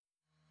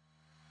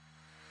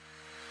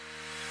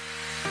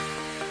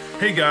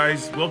Hey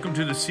guys, welcome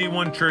to the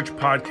C1 Church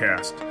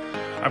podcast.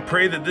 I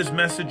pray that this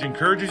message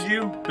encourages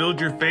you,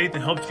 builds your faith,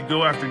 and helps you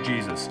go after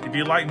Jesus. If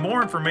you'd like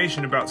more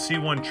information about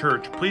C1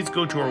 Church, please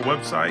go to our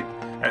website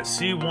at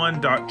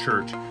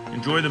c1.church.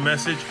 Enjoy the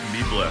message and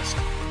be blessed.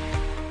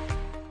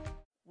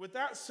 With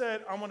that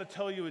said, I'm going to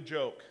tell you a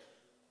joke.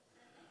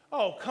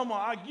 Oh, come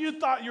on. You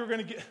thought you were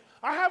going to get...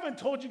 I haven't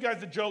told you guys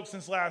the joke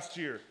since last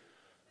year.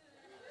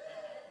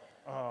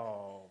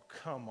 Oh,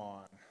 come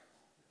on.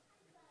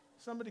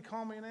 Somebody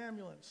call me an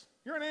ambulance.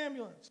 You're an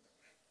ambulance.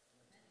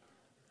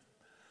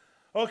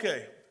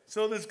 Okay,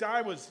 so this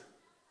guy was,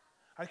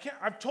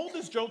 I've told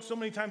this joke so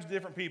many times to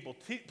different people.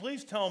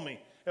 Please tell me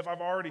if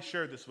I've already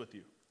shared this with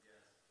you.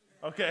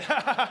 Okay,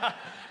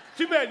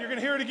 too bad, you're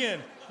gonna hear it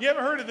again. You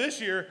haven't heard it this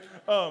year.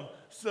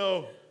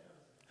 So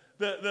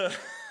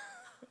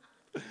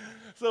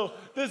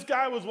this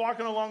guy was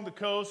walking along the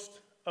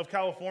coast of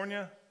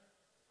California,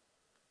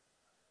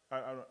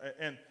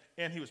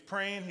 and he was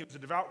praying. He was a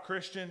devout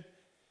Christian.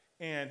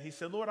 And he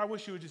said, Lord, I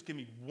wish you would just give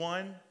me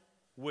one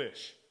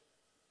wish.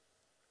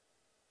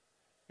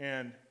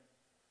 And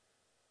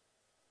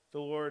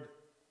the Lord,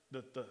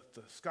 the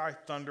sky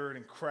thundered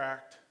and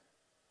cracked.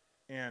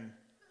 And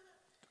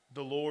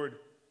the Lord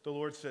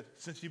said,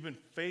 since you've been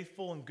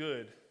faithful and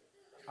good,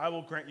 I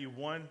will grant you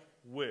one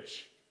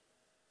wish.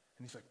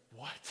 And he's like,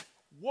 what?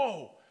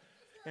 Whoa.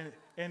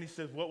 And he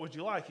said, what would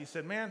you like? He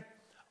said, man,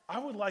 I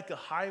would like a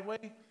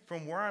highway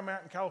from where I'm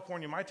at in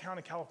California, my town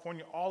in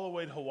California, all the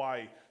way to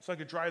Hawaii, so I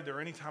could drive there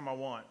anytime I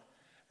want.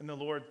 And the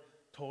Lord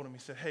told him, he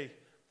said, hey,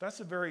 that's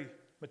a very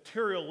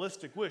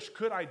materialistic wish.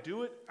 Could I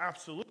do it?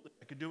 Absolutely.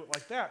 I could do it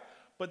like that.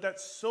 But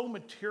that's so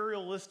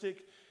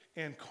materialistic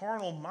and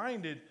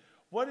carnal-minded.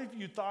 What if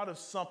you thought of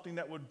something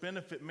that would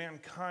benefit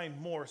mankind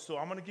more? So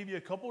I'm going to give you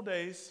a couple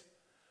days.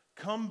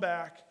 Come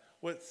back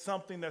with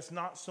something that's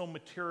not so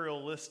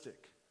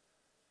materialistic.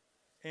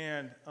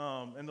 And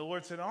the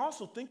Lord said,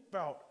 also think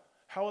about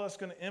how that's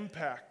going to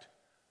impact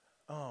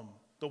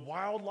the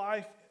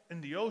wildlife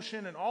in the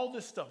ocean and all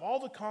this stuff, all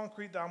the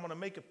concrete that I'm going to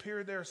make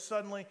appear there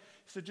suddenly.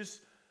 He said,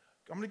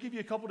 I'm going to give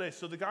you a couple days.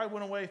 So the guy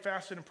went away,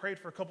 fasted and prayed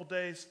for a couple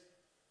days,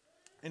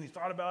 and he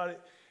thought about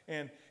it,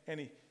 and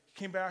he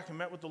came back and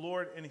met with the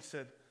Lord, and he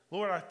said,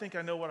 Lord, I think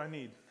I know what I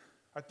need.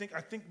 I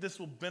think this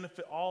will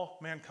benefit all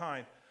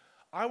mankind.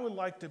 I would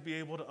like to be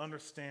able to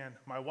understand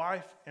my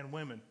wife and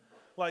women.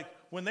 Like,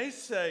 when they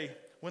say,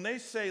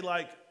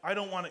 like, I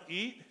don't want to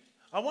eat,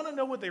 I want to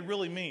know what they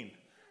really mean.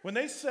 When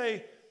they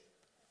say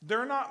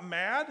they're not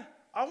mad,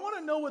 I want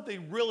to know what they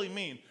really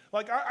mean.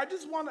 Like, I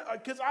just want to,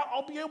 because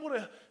I'll be able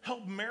to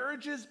help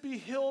marriages be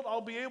healed.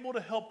 I'll be able to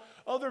help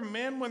other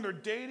men when they're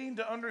dating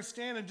to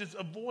understand and just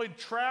avoid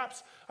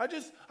traps. I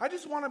just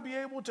want to be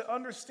able to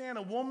understand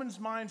a woman's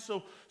mind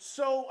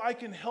so I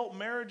can help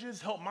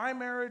marriages, help my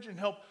marriage, and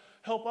help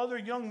other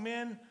young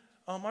men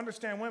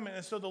understand women.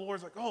 And so the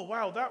Lord's like, oh,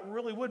 wow, that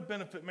really would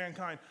benefit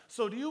mankind.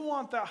 So do you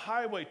want that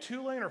highway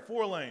 2-lane or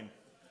 4-lane?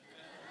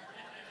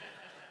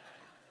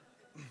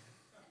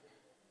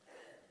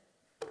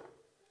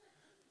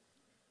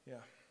 Yeah.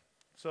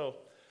 So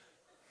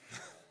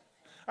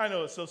I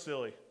know it's so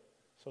silly.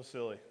 So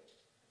silly.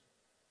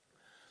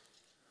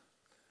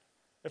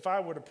 If I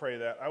were to pray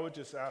that, I would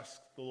just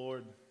ask the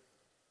Lord,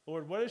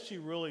 what does she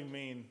really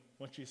mean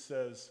when she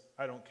says,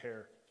 I don't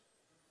care?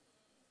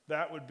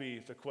 That would be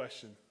the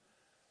question.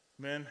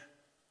 Men,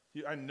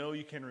 I know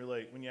you can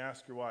relate when you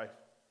ask your wife,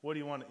 what do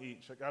you want to eat?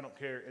 She's like, I don't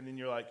care. And then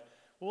you're like,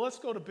 well, let's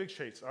go to Big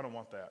Shakes. I don't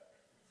want that.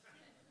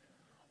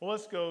 Well,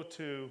 let's go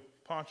to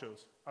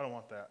Ponchos. I don't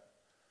want that.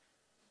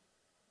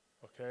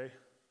 Okay?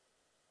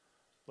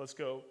 Let's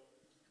go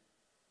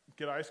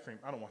get ice cream.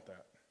 I don't want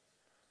that.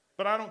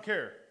 But I don't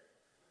care.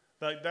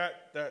 Like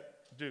that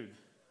dude.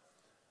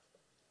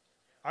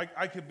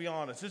 I could be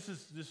honest.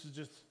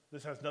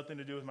 This has nothing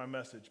to do with my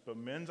message. But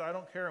men's I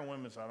don't care and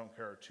women's I don't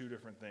care are two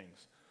different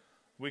things.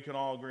 We can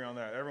all agree on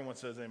that. Everyone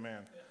says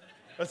amen.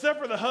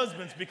 Except for the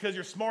husbands, because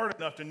you're smart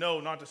enough to know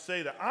not to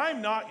say that.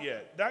 I'm not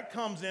yet. That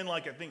comes in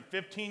like, I think,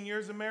 15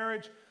 years of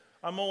marriage.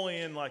 I'm only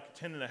in like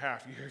 10 and a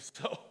half years.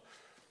 So,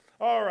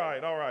 all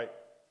right.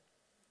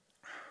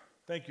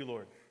 Thank you,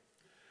 Lord.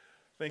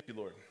 Thank you,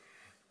 Lord.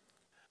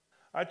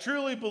 I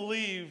truly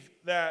believe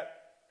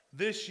that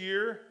this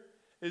year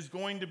is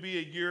going to be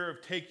a year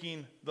of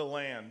taking the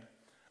land.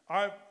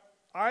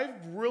 I've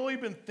really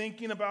been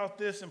thinking about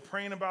this and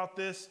praying about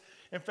this.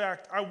 In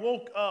fact, I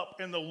woke up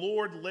and the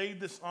Lord laid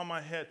this on my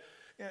head.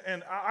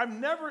 And I've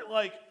never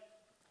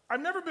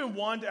been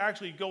one to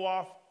actually go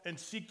off and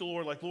seek the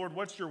Lord, like, Lord,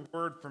 what's your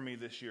word for me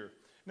this year?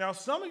 Now,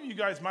 some of you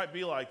guys might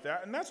be like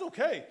that, and that's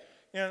okay.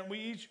 And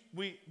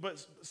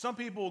but some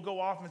people will go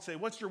off and say,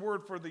 what's your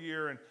word for the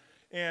year?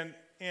 And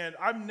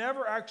I've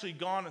never actually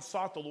gone and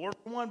sought the Lord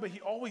for one, but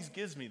he always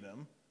gives me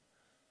them.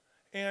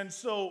 And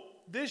so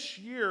this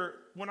year,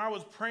 when I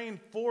was praying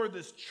for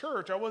this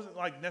church, I wasn't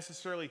like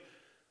necessarily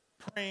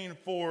praying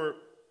for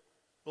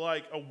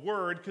like a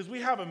word, because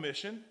we have a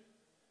mission.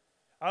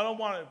 I don't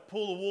want to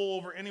pull the wool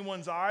over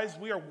anyone's eyes.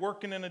 We are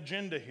working an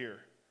agenda here.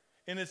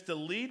 and it's to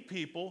lead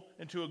people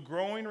into a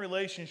growing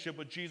relationship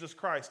with Jesus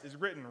Christ. It's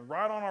written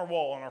right on our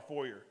wall in our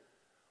foyer.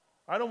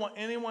 I don't want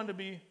anyone to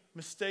be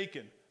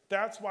mistaken.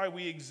 That's why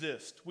we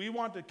exist. We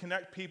want to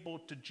connect people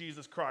to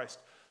Jesus Christ.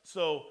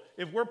 So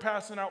if we're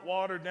passing out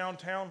water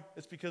downtown,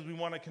 it's because we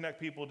want to connect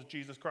people to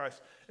Jesus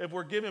Christ. If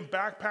we're giving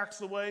backpacks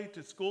away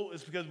to school,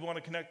 it's because we want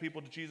to connect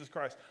people to Jesus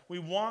Christ. We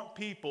want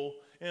people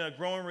in a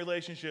growing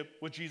relationship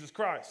with Jesus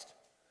Christ.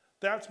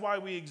 That's why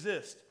we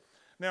exist.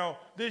 Now,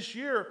 this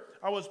year,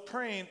 I was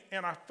praying,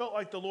 and I felt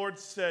like the Lord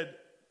said,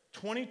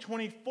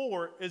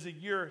 2024 is a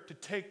year to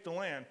take the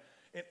land.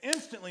 And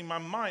instantly, my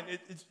mind,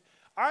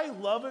 I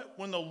love it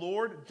when the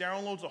Lord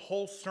downloads a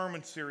whole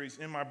sermon series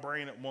in my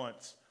brain at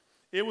once.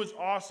 It was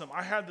awesome.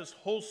 I had this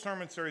whole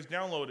sermon series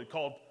downloaded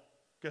called,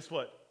 guess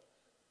what?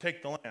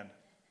 Take the Land.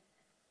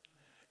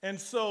 And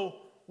so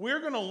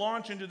we're going to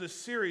launch into this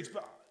series.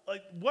 But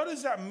like, what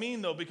does that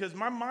mean, though? Because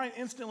my mind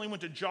instantly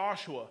went to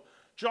Joshua.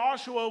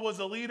 Joshua was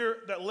a leader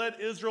that led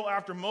Israel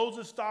after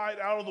Moses died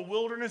out of the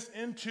wilderness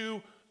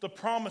into the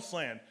promised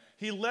land.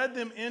 He led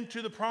them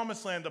into the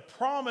promised land, the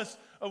promise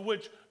of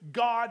which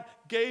God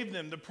gave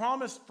them, the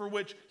promise for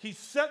which he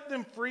set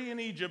them free in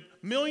Egypt,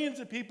 millions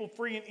of people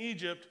free in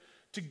Egypt,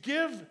 to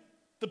give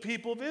the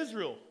people of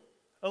Israel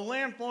a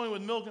land flowing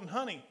with milk and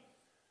honey.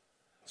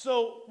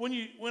 So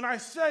when I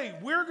say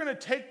we're going to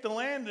take the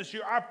land this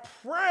year, I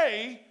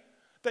pray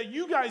that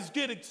you guys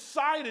get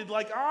excited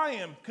like I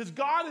am, because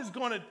God is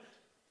going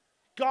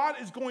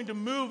to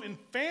move in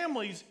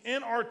families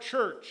in our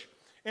church.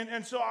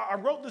 And so I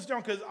wrote this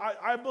down because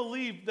I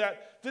believe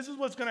that this is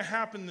what's going to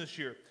happen this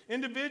year.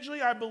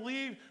 Individually, I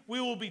believe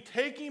we will be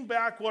taking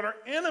back what our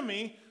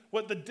enemy,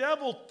 what the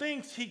devil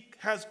thinks he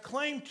has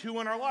claimed to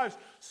in our lives.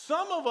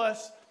 Some of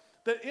us,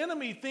 the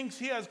enemy thinks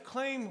he has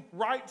claim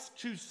rights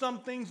to some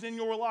things in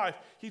your life.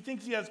 He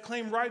thinks he has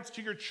claim rights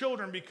to your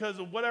children because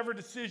of whatever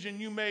decision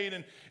you made.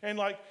 And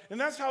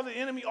that's how the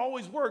enemy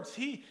always works.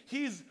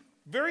 He's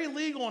very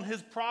legal in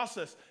his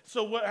process.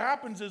 So what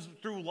happens is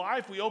through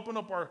life, we open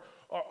up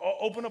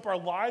our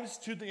lives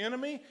to the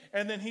enemy,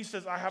 and then he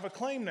says, I have a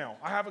claim now.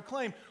 I have a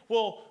claim.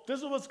 Well, this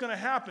is what's going to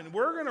happen.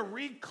 We're going to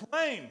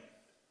reclaim.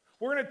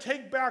 We're going to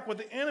take back what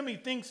the enemy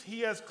thinks he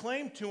has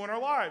claimed to in our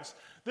lives.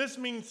 This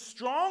means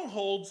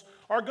strongholds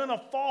are going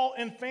to fall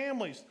in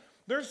families.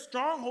 There's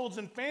strongholds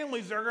in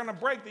families that are going to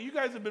break, that you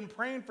guys have been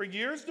praying for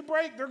years to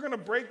break. They're going to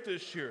break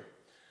this year.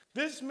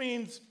 This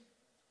means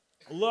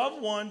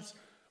loved ones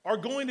are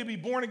going to be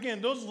born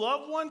again. Those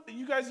loved ones that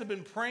you guys have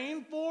been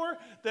praying for,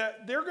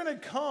 that they're going to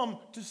come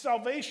to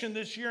salvation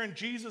this year in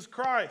Jesus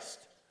Christ.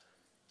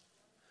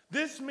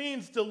 This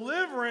means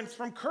deliverance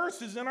from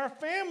curses in our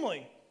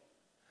family.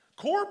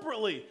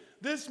 Corporately,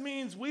 this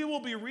means we will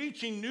be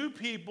reaching new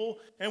people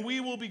and we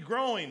will be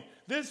growing.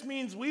 This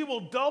means we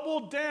will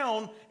double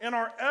down in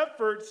our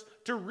efforts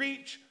to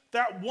reach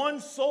that one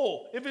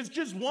soul. If it's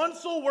just one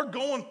soul, we're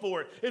going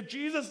for it. If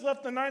Jesus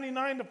left the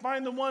 99 to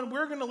find the one,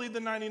 we're going to leave the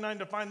 99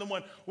 to find the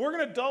one. We're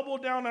going to double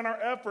down on our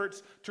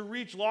efforts to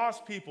reach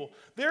lost people.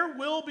 There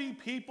will be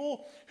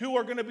people who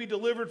are going to be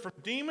delivered from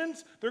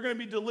demons. They're going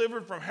to be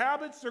delivered from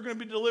habits. They're going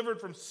to be delivered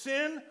from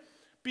sin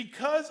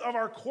because of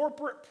our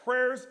corporate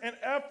prayers and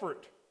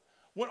effort.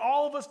 When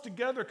all of us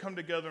together come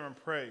together and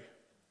pray,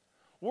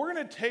 we're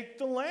going to take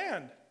the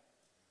land.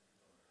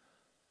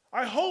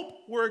 I hope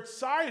we're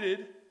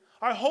excited.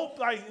 I hope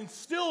I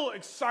instill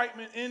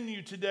excitement in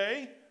you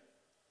today.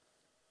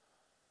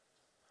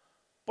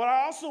 But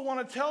I also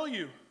want to tell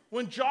you,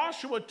 when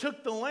Joshua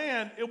took the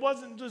land, it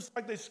wasn't just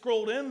like they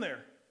scrolled in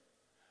there.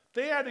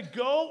 They had to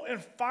go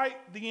and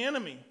fight the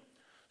enemy.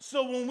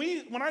 So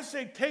when I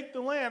say take the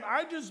land,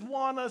 I just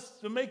want us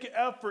to make an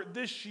effort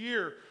this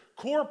year,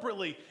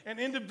 corporately and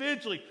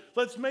individually.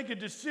 Let's make a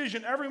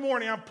decision every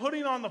morning. I'm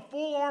putting on the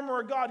full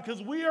armor of God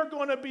because we are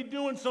going to be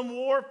doing some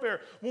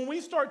warfare. When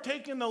we start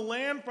taking the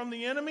land from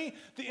the enemy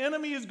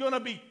is going to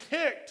be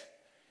ticked.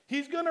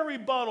 He's going to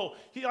rebuttal.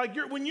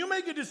 When you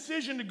make a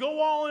decision to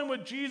go all in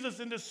with Jesus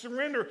and to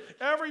surrender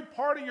every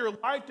part of your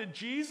life to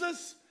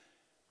Jesus,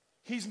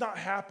 he's not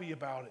happy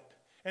about it.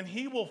 And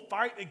he will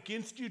fight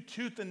against you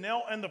tooth and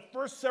nail. And the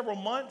first several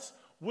months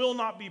will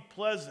not be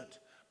pleasant.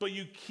 But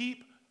you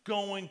keep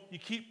going, you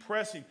keep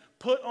pressing.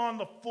 Put on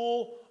the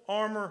full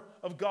armor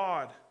of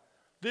God.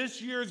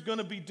 This year is going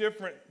to be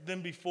different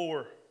than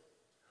before.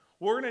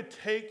 We're going to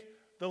take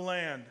the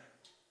land.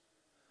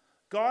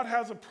 God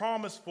has a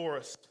promise for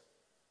us.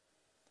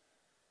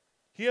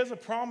 He has a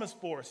promise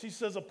for us. He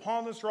says,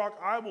 upon this rock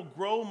I will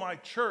grow my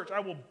church. I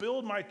will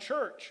build my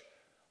church.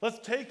 Let's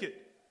take it.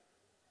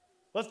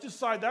 Let's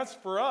decide that's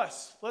for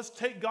us. Let's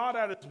take God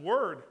at his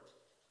word.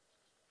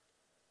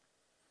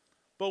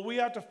 But we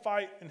have to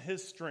fight in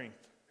his strength.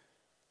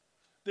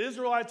 The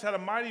Israelites had a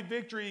mighty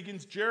victory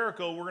against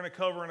Jericho we're going to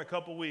cover in a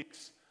couple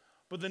weeks.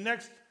 But the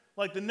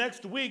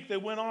next week, they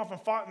went off and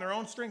fought in their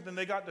own strength and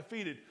they got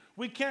defeated.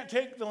 We can't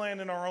take the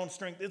land in our own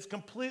strength. It's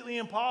completely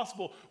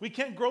impossible. We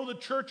can't grow the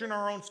church in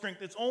our own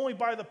strength. It's only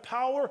by the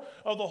power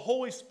of the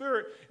Holy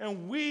Spirit.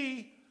 And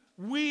we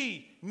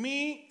We,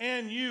 me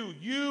and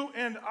you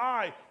and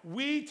I,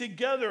 we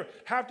together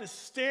have to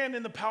stand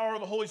in the power of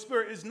the Holy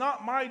Spirit. It's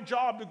not my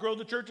job to grow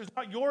the church. It's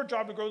not your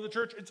job to grow the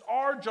church. It's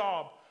our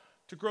job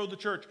to grow the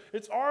church.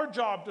 It's our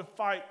job to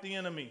fight the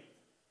enemy.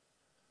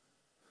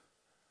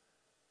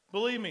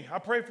 Believe me, I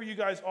pray for you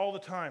guys all the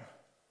time.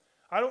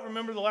 I don't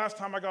remember the last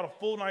time I got a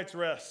full night's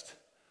rest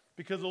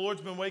because the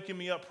Lord's been waking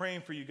me up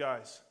praying for you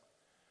guys.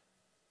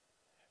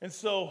 And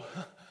so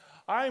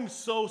I'm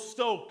so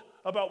stoked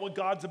about what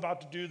God's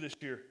about to do this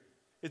year.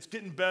 It's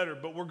getting better,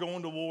 but we're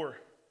going to war.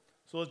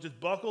 So let's just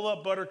buckle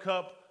up,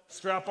 Buttercup,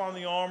 strap on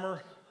the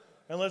armor,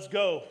 and let's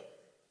go.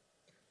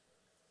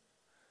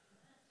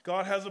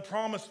 God has a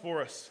promise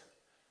for us.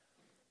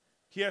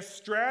 He has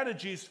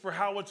strategies for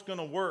how it's going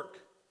to work.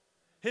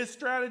 His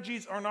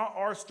strategies are not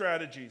our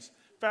strategies.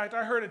 In fact,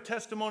 I heard a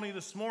testimony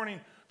this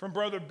morning from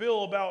Brother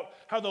Bill about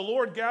how the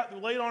Lord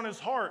laid on his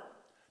heart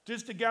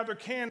just to gather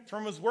cans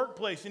from his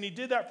workplace, and he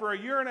did that for a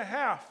year and a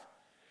half.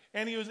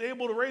 And he was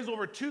able to raise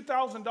over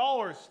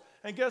 $2,000.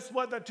 And guess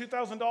what that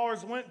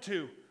 $2,000 went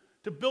to?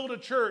 To build a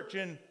church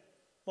in,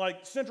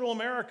 like, Central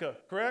America,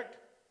 correct?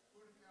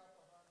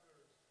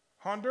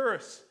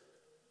 Honduras.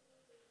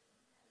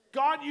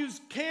 God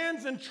used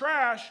cans and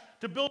trash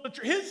to build a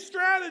church. His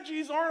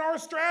strategies aren't our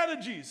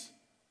strategies.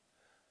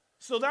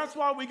 So that's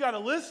why we got to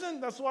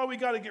listen. That's why we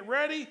got to get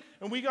ready.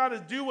 And we got to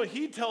do what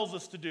he tells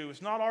us to do.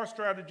 It's not our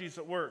strategies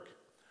at work.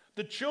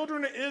 The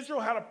children of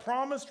Israel had a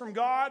promise from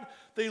God.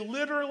 They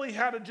literally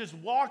had to just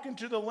walk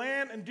into the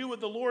land and do what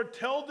the Lord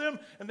told them,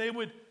 and they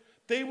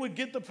would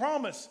get the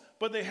promise.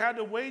 But they had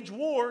to wage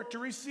war to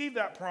receive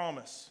that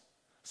promise.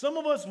 Some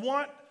of us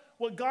want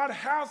what God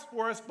has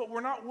for us, but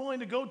we're not willing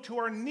to go to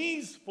our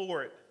knees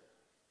for it.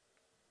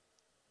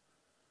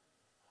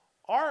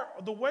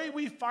 The way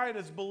we fight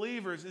as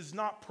believers is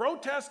not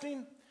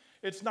protesting,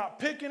 it's not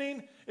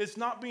picketing, it's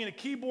not being a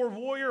keyboard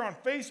warrior on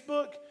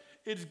Facebook.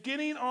 It's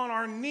getting on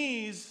our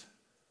knees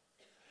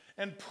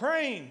and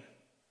praying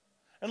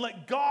and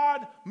let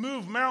God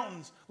move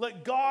mountains.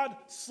 Let God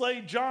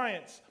slay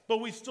giants, but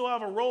we still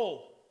have a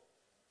role.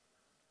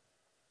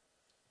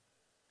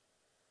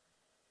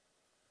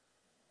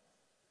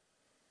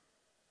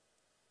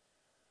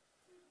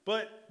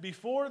 But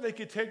before they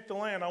could take the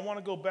land, I want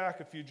to go back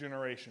a few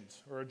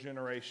generations, or a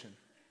generation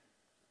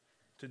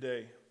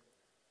today.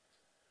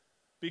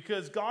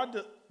 Because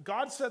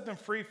God set them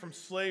free from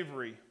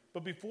slavery.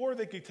 But before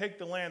they could take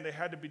the land, they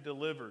had to be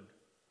delivered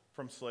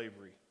from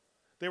slavery.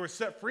 They were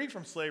set free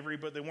from slavery,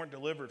 but they weren't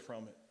delivered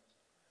from it.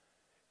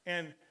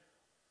 And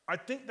I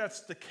think that's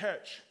the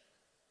catch.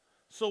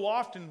 So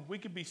often we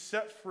could be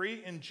set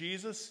free in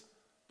Jesus,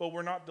 but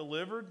we're not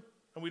delivered,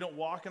 and we don't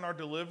walk in our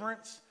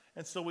deliverance.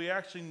 And so we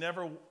actually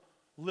never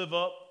live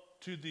up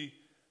to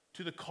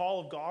the call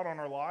of God on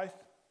our life.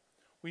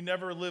 We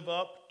never live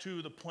up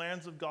to the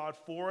plans of God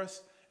for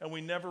us, and we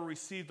never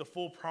receive the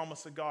full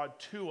promise of God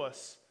to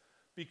us.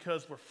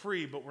 Because we're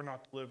free, but we're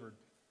not delivered.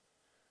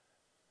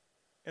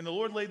 And the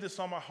Lord laid this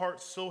on my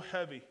heart so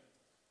heavy.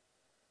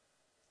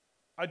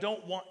 I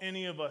don't want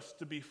any of us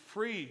to be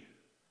free,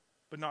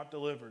 but not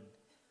delivered.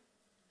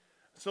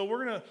 So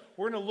we're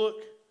gonna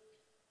look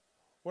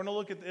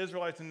at the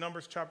Israelites in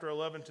Numbers chapter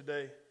 11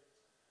 today.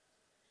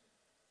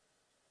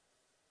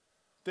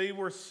 They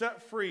were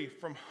set free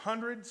from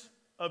hundreds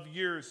of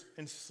years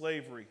in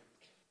slavery.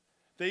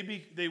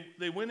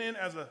 They went in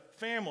as a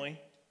family,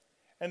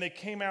 and they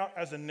came out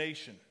as a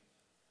nation.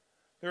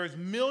 There is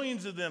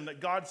millions of them that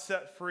God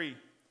set free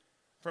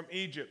from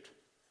Egypt.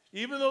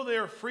 Even though they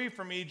were free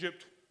from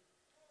Egypt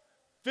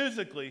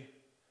physically,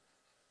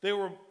 they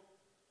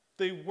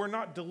were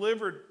not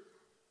delivered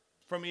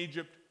from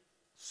Egypt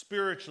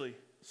spiritually.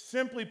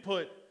 Simply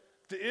put,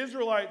 the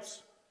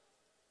Israelites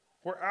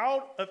were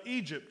out of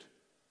Egypt,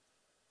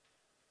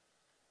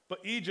 but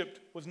Egypt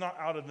was not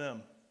out of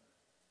them.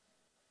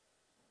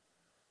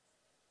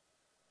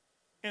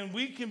 And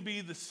we can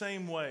be the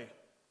same way.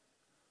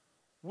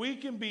 We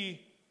can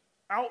be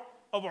out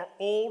of our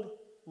old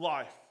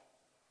life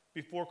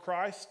before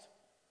Christ,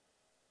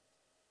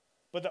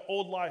 but the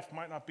old life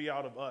might not be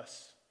out of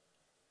us.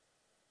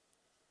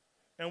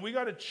 And we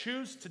got to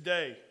choose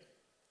today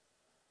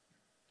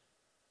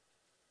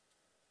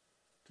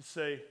to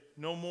say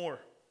no more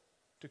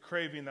to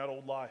craving that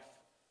old life.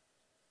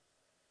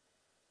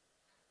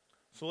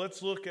 So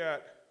let's look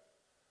at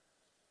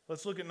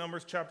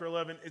Numbers chapter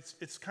 11.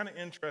 It's kind of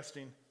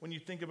interesting when you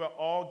think about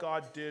all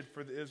God did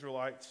for the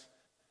Israelites,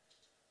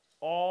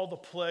 all the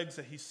plagues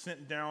that he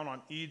sent down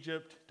on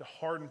Egypt to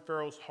harden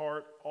Pharaoh's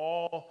heart,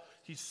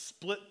 he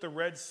split the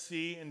Red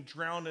Sea and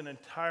drowned an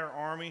entire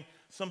army.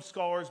 Some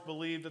scholars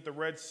believe that the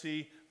Red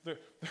Sea,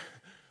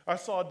 I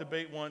saw a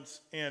debate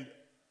once, and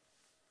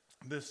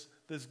this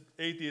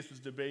atheist was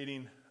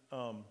debating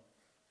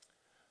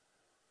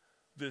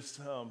this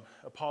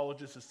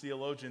apologist, this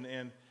theologian,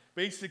 and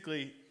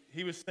basically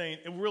he was saying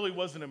it really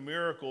wasn't a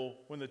miracle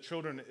when the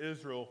children of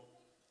Israel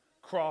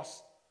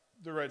crossed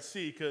the Red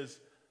Sea, because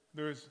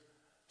there's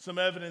some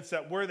evidence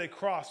that where they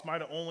crossed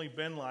might have only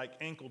been like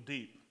ankle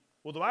deep.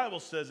 Well, the Bible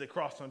says they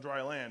crossed on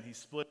dry land. He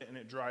split it and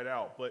it dried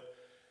out. But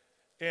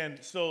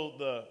And so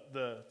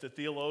the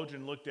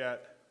theologian looked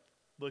at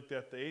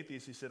the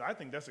atheist. He said, I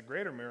think that's a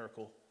greater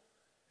miracle.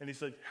 And he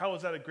said, how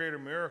is that a greater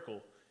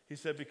miracle? He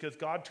said, because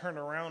God turned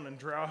around and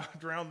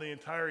drowned the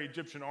entire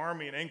Egyptian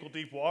army in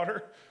ankle-deep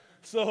water.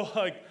 So,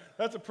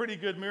 that's a pretty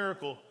good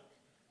miracle.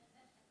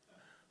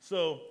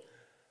 So,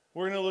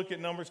 we're going to look at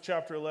Numbers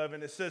chapter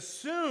 11. It says,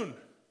 soon.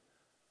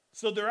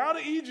 So, they're out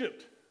of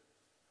Egypt.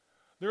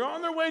 They're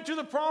on their way to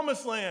the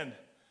promised land.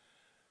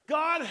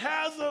 God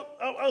has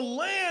a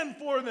land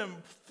for them,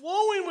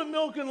 flowing with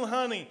milk and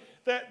honey,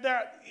 that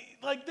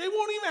they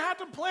won't even have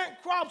to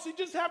plant crops. They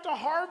just have to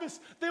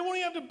harvest. They won't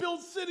even have to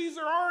build cities.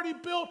 They're already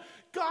built.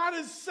 God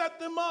has set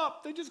them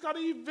up. They just got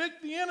to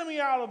evict the enemy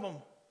out of them.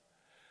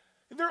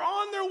 They're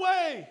on their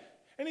way.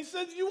 And he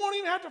says, you won't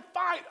even have to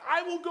fight.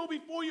 I will go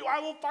before you. I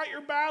will fight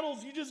your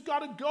battles. You just got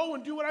to go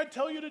and do what I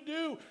tell you to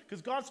do,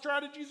 because God's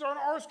strategies aren't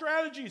our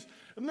strategies.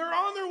 And they're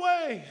on their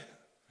way.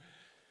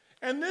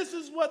 And this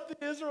is what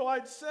the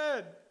Israelites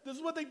said. This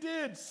is what they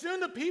did.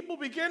 Soon the people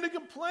began to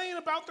complain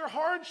about their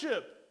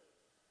hardship.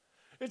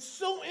 It's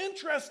so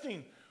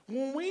interesting.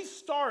 When we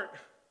start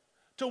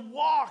to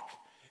walk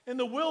in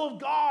the will of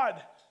God,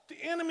 the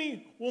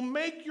enemy will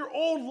make your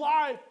old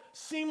life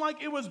seem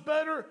like it was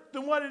better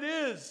than what it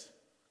is.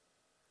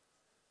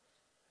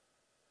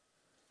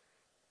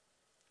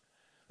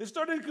 They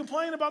started to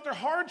complain about their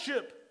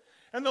hardship.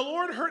 And the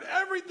Lord heard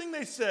everything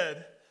they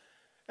said.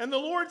 And the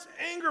Lord's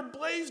anger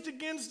blazed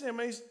against them,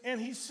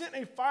 and he sent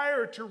a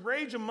fire to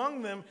rage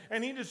among them,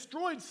 and he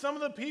destroyed some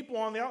of the people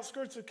on the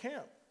outskirts of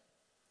camp.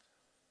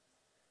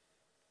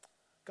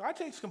 God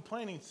takes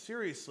complaining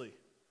seriously,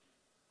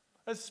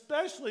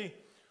 especially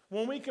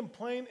when we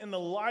complain in the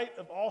light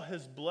of all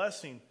his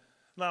blessing.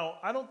 Now,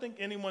 I don't think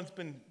anyone's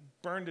been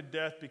burned to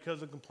death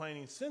because of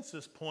complaining since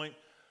this point,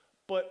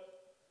 but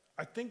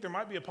I think there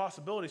might be a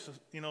possibility. So,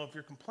 if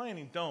you're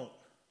complaining, don't.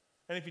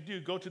 And if you do,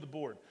 go to the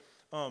board.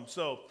 I'm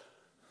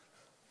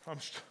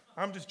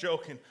just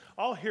joking.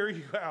 I'll hear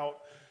you out,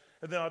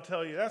 and then I'll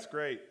tell you, that's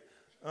great.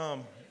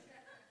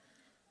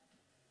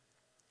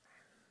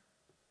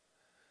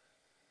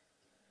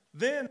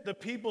 Then the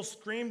people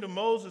screamed to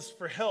Moses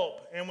for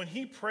help, and when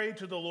he prayed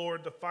to the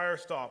Lord, the fire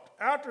stopped.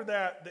 After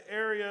that, the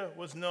area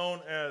was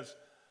known as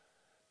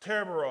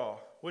Taberah,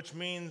 which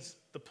means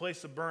the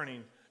place of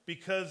burning,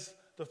 because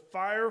the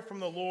fire from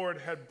the Lord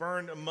had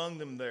burned among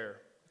them there.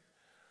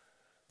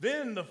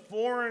 Then the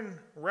foreign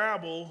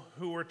rabble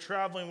who were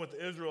traveling with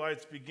the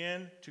Israelites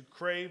began to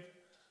crave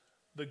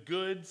the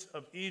goods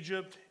of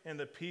Egypt, and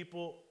the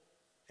people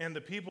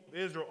of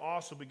Israel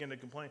also began to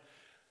complain.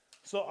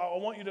 So I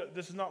want you to,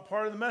 this is not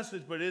part of the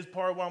message, but it is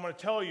part of what I'm going to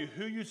tell you.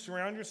 Who you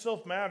surround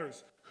yourself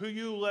matters. Who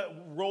you let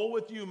roll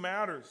with you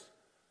matters.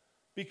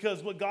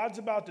 Because what God's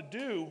about to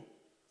do,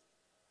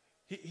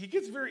 he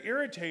gets very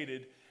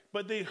irritated,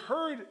 but they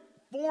heard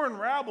foreign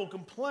rabble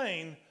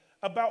complain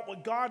about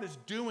what God is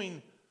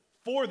doing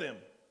for them.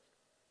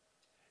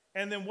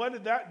 And then what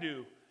did that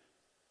do?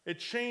 It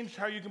changed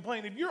how you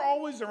complain. If you're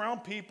always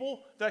around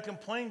people that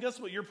complain, guess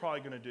what you're probably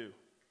going to do?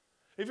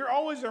 If you're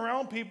always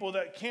around people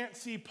that can't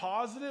see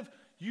positive,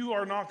 you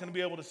are not going to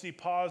be able to see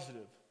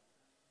positive.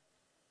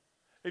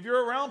 If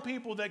you're around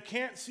people that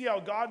can't see how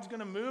God's going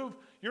to move,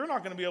 you're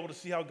not going to be able to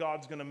see how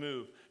God's going to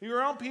move. If you're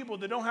around people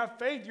that don't have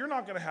faith, you're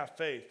not going to have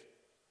faith.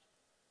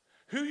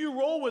 Who you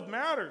roll with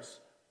matters.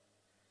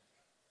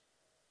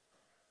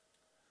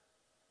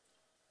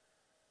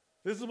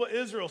 This is what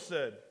Israel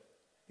said.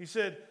 He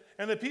said,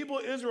 and the people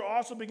of Israel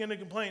also began to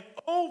complain.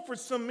 Oh, for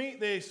some meat,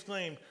 they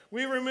exclaimed.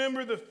 We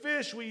remember the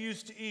fish we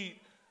used to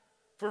eat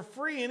for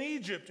free in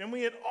Egypt, and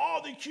we had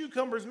all the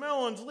cucumbers,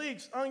 melons,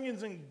 leeks,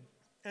 onions,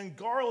 and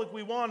garlic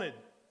we wanted.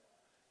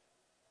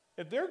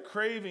 If they're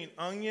craving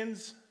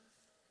onions,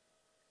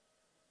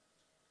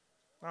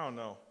 I don't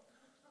know,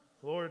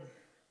 Lord.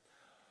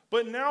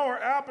 But now our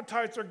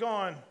appetites are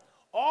gone.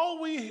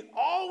 All we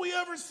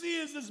ever see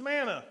is this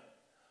manna.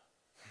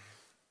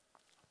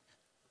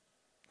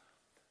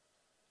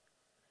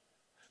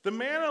 The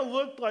manna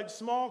looked like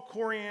small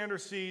coriander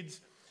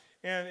seeds,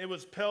 and it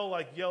was pale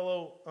like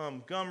yellow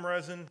gum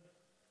resin.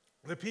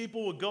 The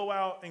people would go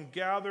out and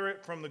gather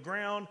it from the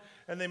ground,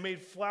 and they made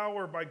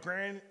flour by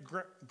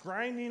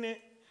grinding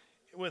it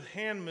with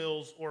hand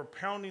mills or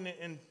pounding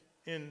it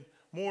in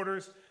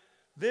mortars.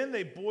 Then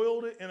they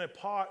boiled it in a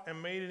pot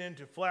and made it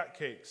into flat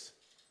cakes.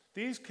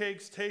 These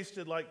cakes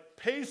tasted like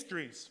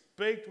pastries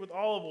baked with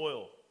olive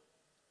oil.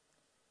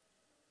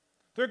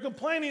 They're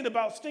complaining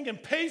about stinking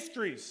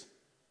pastries.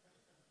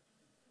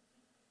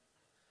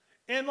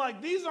 And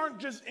these aren't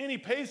just any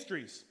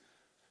pastries.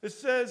 It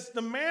says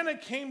the manna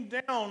came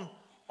down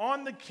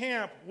on the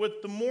camp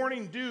with the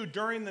morning dew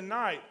during the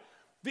night.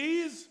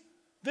 This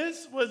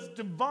was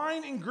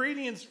divine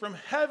ingredients from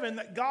heaven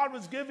that God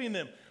was giving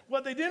them.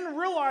 What they didn't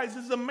realize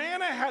is the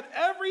manna had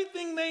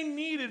everything they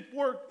needed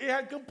for it. It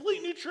had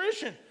complete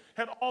nutrition.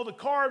 Had all the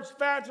carbs,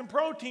 fats, and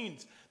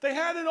proteins. They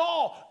had it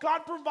all.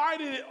 God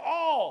provided it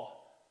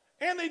all.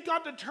 And they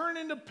got to turn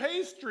into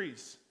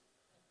pastries.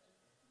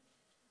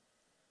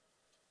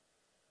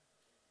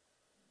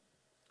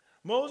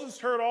 Moses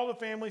heard all the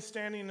families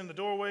standing in the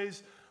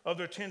doorways of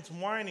their tents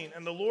whining,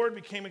 and the Lord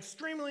became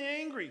extremely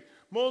angry.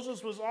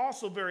 Moses was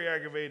also very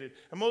aggravated.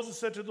 And Moses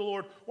said to the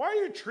Lord, Why are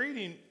you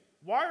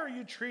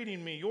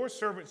treating me, your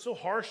servant, so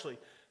harshly?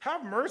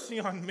 Have mercy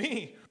on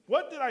me.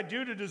 What did I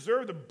do to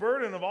deserve the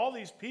burden of all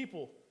these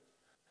people?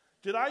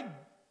 Did I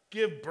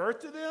give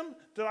birth to them?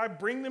 Did I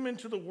bring them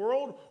into the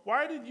world?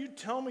 Why did you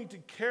tell me to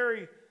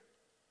carry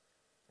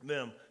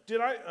them?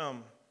 Did I,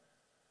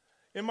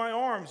 in my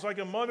arms, like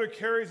a mother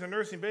carries a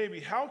nursing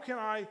baby? How can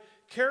I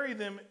carry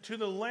them to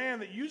the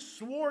land that you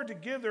swore to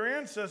give their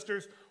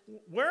ancestors?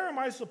 Where am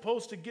I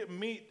supposed to get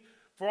meat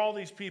for all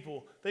these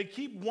people? They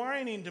keep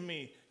whining to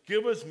me,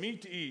 give us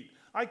meat to eat.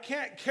 I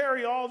can't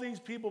carry all these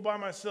people by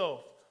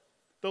myself.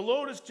 The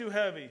load is too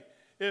heavy.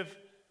 If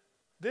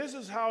this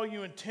is how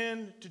you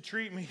intend to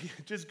treat me,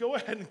 just go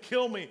ahead and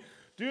kill me.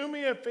 Do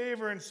me a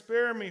favor and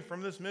spare me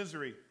from this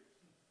misery.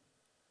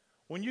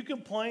 When you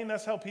complain,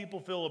 that's how people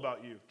feel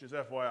about you, just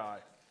FYI.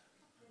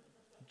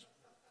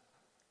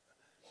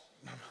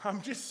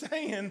 I'm just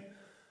saying,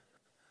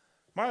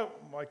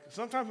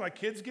 sometimes my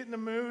kids get in the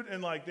mood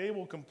and they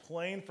will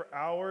complain for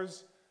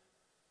hours,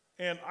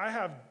 and I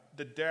have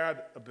the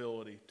dad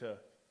ability to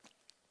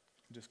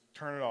just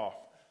turn it off.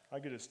 I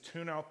could just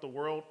tune out the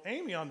world.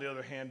 Amy, on the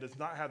other hand, does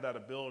not have that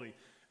ability.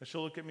 And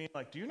she'll look at me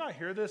like, do you not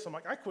hear this? I'm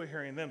like, I quit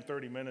hearing them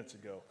 30 minutes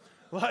ago.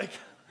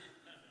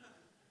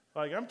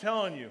 I'm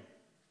telling you.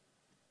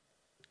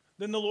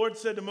 Then the Lord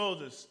said to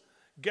Moses,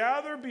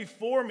 gather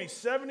before me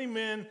 70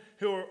 men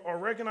who are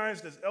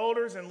recognized as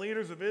elders and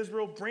leaders of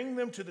Israel. Bring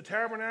them to the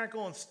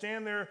tabernacle and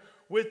stand there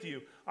with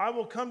you. I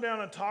will come down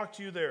and talk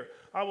to you there.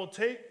 I will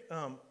take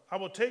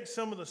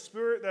some of the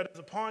spirit that is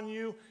upon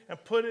you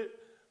and put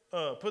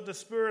the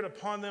spirit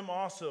upon them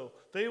also.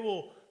 They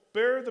will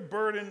bear the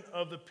burden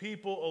of the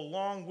people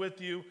along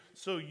with you,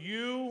 so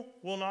you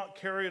will not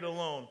carry it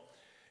alone.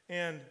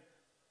 And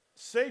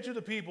say to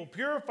the people,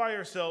 purify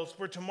yourselves,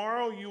 for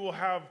tomorrow you will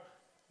have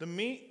the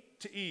meat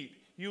to eat.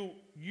 You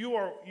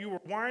were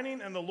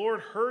whining, and the Lord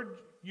heard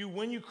you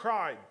when you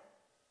cried.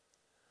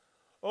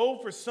 Oh,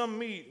 for some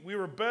meat! We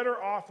were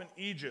better off in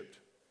Egypt.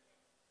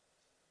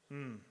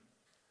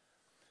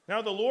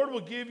 Now the Lord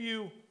will give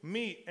you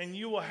meat, and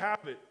you will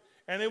have it.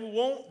 And it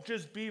won't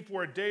just be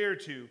for a day or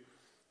two,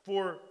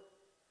 or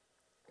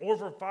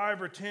for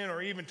 5 or 10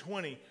 or even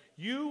 20.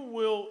 You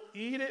will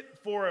eat it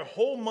for a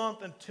whole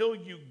month until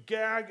you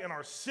gag and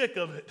are sick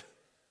of it.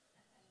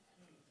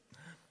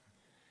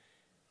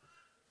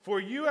 For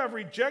you have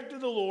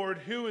rejected the Lord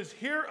who is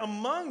here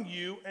among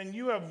you, and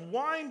you have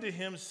whined to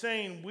him,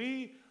 saying,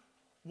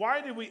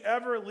 why did we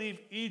ever leave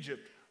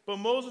Egypt? But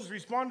Moses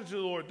responded to the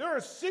Lord, there are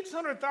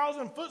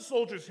 600,000 foot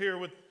soldiers here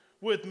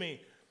with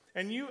me.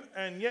 And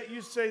yet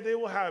you say they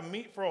will have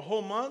meat for a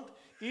whole month?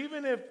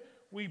 Even if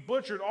we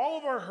butchered all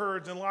of our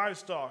herds and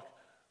livestock,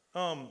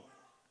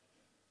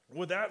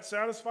 would that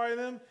satisfy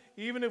them?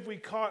 Even if we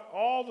caught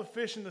all the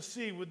fish in the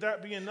sea, would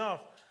that be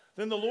enough?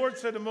 Then the Lord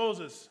said to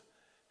Moses,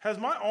 has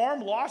my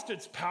arm lost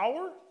its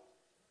power?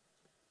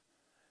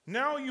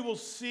 Now you will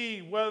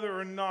see whether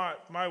or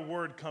not my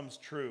word comes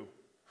true.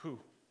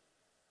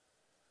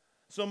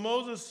 So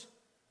Moses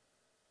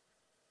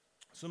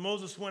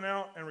went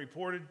out and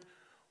reported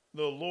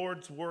the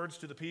Lord's words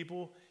to the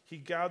people. He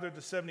gathered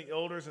the 70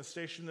 elders and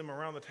stationed them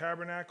around the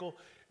tabernacle.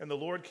 And the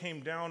Lord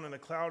came down in a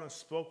cloud and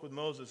spoke with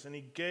Moses. And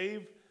he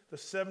gave the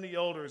 70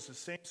 elders the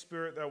same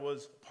spirit that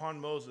was upon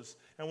Moses.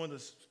 And when the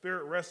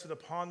spirit rested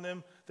upon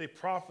them, they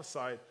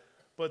prophesied.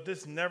 But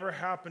this never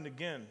happened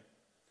again.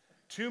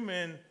 2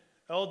 men,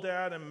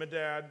 Eldad and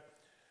Medad,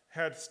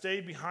 had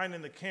stayed behind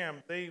in the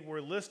camp. They were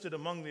listed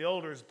among the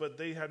elders, but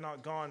they had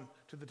not gone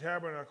to the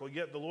tabernacle.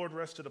 Yet the Lord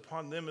rested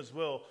upon them as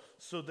well.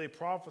 So they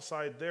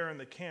prophesied there in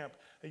the camp.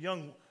 A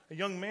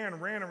young man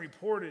ran and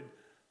reported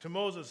to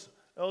Moses,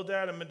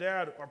 Eldad and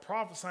Medad are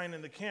prophesying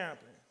in the camp.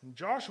 And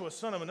Joshua,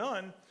 son of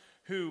Nun,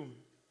 who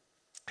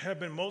had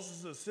been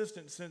Moses'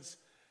 assistant since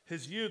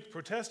his youth,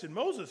 protested,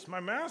 Moses, my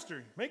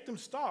master, make them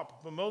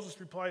stop. But Moses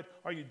replied,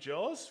 are you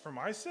jealous for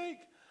my sake?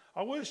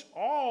 I wish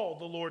all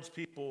the Lord's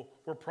people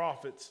were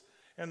prophets,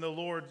 and the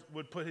Lord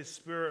would put his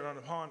spirit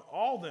upon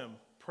all them.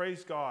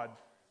 Praise God.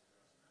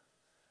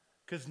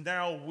 Because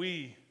now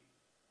we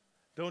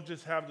don't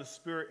just have the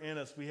spirit in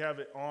us, we have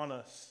it on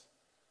us.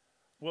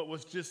 What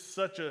was just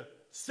such a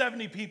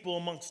 70 people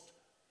amongst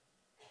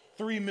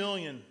 3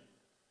 million.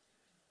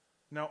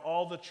 Now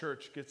all the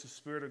church gets the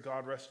Spirit of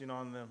God resting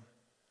on them.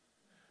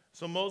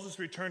 So Moses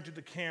returned to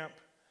the camp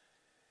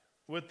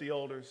with the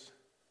elders.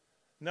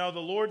 Now the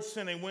Lord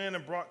sent a wind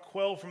and brought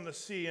quail from the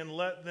sea and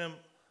let them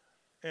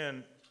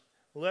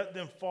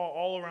fall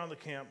all around the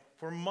camp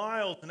for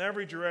miles in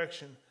every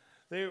direction.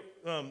 There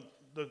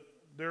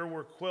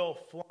were quail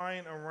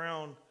flying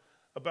around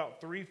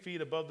about 3 feet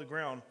above the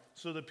ground.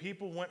 So the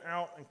people went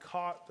out and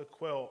caught the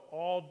quail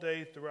all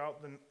day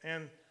throughout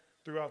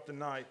the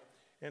night,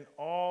 and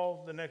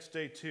all the next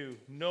day too.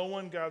 No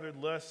one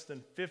gathered less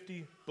than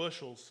 50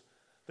 bushels.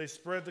 They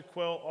spread the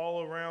quail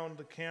all around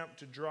the camp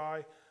to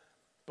dry.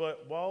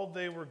 But while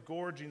they were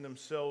gorging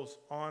themselves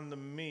on the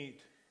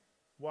meat,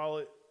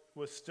 while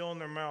was still in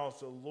their mouths,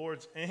 the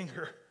Lord's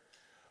anger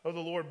of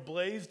the Lord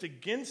blazed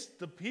against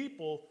the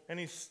people, and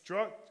he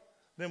struck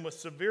them with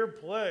severe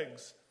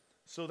plagues.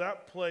 So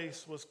that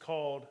place was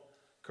called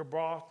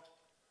Kibroth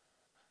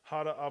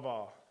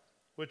Hattaavah,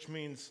 which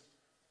means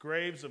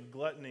graves of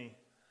gluttony,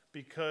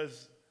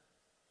 because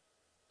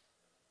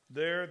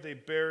there they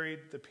buried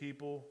the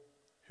people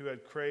who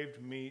had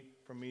craved meat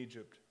from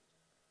Egypt.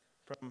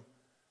 From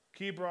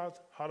Kibroth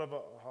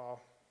Hattaavah,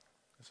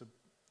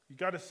 you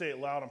got to say it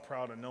loud and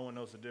proud, and no one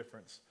knows the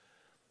difference.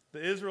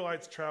 The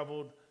Israelites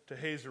traveled to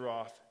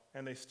Hazeroth,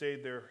 and they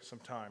stayed there some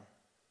time.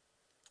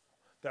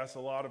 That's a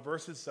lot of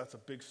verses. That's a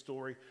big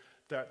story.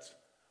 That's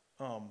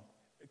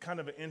kind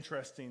of an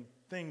interesting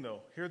thing,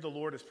 though. Here the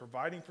Lord is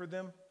providing for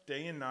them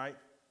day and night,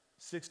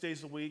 6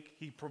 days a week.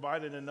 He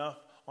provided enough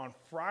on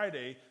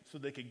Friday so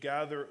they could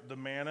gather the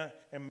manna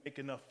and make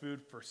enough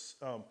food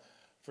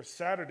for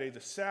Saturday,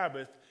 the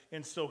Sabbath.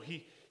 And so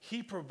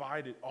he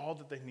provided all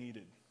that they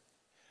needed.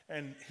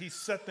 And he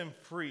set them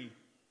free.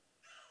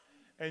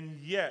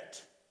 And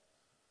yet,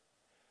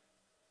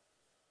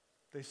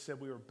 they said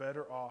we were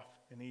better off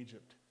in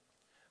Egypt.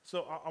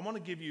 So I want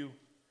to give you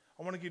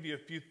a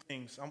few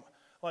things.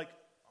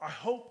 I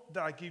hope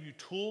that I give you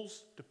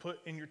tools to put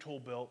in your tool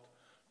belt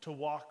to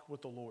walk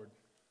with the Lord.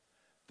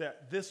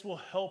 That this will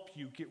help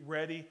you get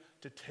ready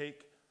to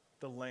take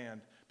the land.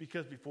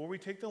 Because before we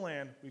take the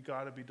land, we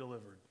got to be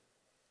delivered.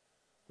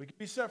 We can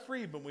be set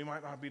free, but we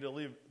might not be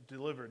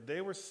delivered.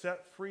 They were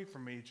set free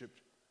from Egypt,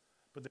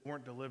 but they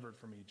weren't delivered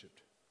from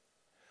Egypt.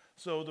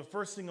 So the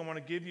first thing I want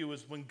to give you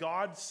is when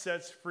God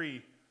sets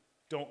free,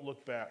 don't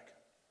look back.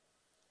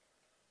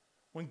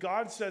 When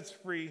God sets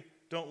free,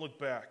 don't look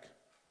back.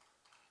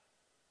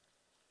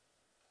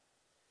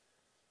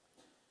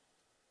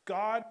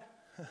 God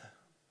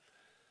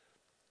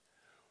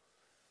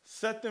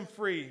set them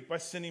free by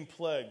sending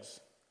plagues.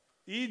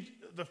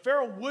 The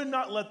Pharaoh would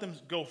not let them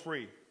go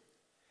free.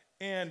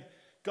 And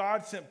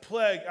God sent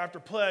plague after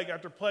plague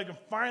after plague. And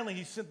finally,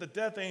 he sent the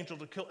death angel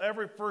to kill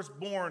every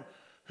firstborn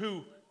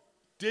who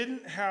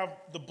didn't have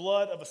the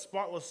blood of a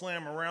spotless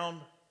lamb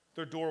around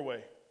their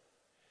doorway.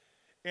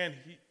 And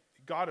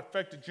God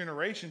affected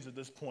generations at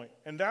this point.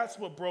 And that's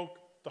what broke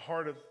the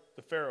heart of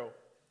the Pharaoh.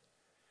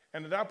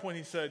 And at that point,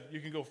 he said,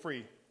 you can go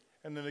free.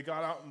 And then they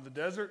got out in the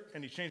desert,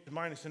 and he changed his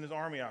mind and sent his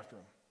army after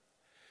him.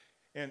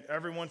 And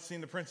everyone's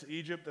seen the Prince of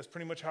Egypt. That's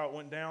pretty much how it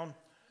went down.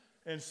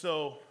 And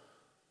so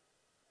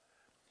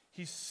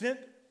he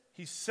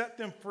set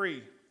them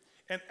free.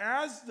 And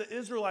as the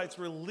Israelites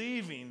were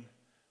leaving,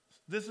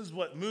 this is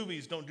what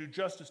movies don't do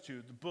justice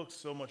to. The book's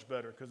so much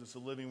better because it's the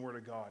living word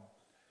of God.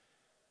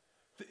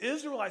 The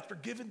Israelites were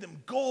giving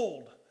them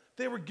gold.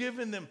 They were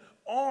giving them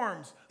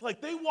arms.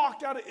 Like they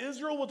walked out of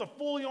Israel with a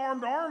fully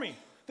armed army.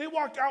 They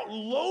walked out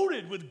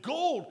loaded with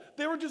gold.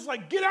 They were just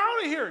like, get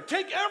out of here.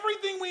 Take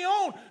everything we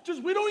own.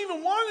 We don't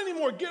even want it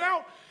anymore. Get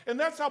out. And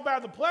that's how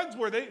bad the plagues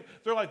were. They're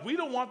like, we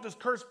don't want this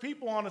cursed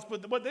people on us.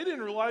 But what they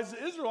didn't realize,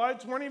 the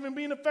Israelites weren't even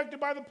being affected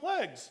by the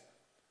plagues.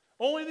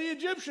 Only the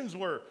Egyptians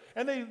were.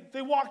 And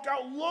they walked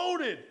out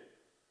loaded.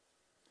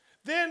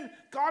 Then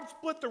God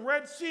split the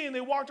Red Sea and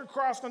they walked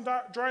across on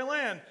dry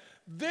land.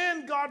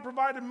 Then God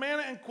provided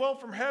manna and quail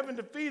from heaven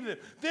to feed them.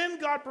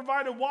 Then God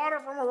provided water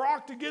from a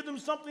rock to give them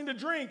something to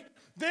drink.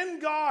 Then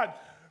God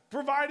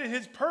provided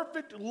his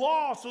perfect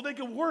law so they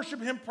could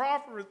worship him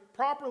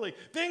properly.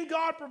 Then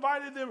God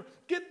provided them,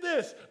 get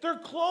this, their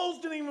clothes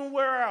didn't even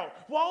wear out.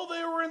 While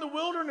they were in the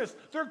wilderness,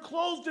 their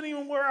clothes didn't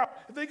even wear out.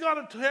 If they got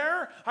a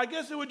tear, I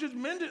guess it would just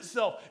mend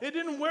itself. It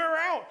didn't wear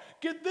out.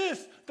 Get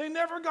this, they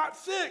never got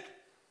sick.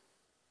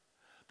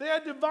 They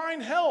had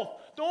divine health.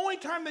 The only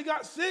time they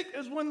got sick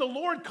is when the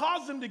Lord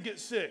caused them to get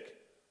sick.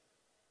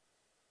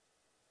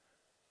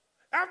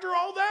 After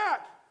all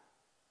that,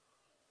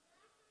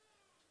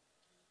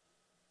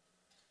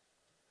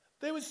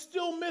 they would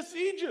still miss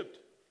Egypt.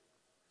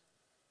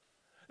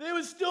 They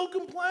would still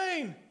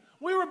complain.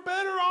 We were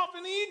better off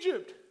in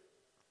Egypt.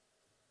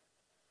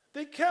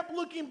 They kept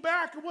looking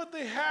back at what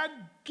they had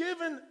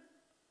given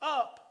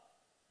up.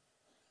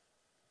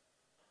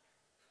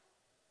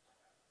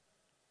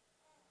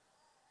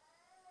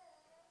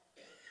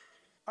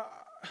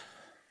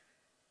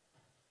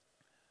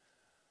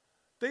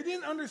 They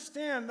didn't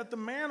understand that the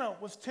manna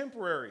was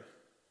temporary.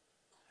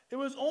 It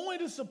was only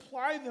to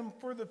supply them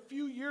for the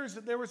few years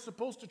that they were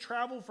supposed to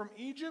travel from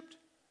Egypt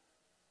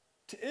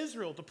to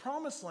Israel, the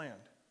promised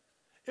land.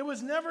 It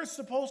was never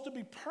supposed to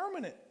be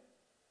permanent.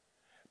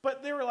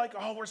 But they were like,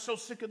 oh, we're so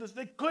sick of this.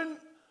 They couldn't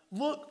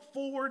look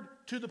forward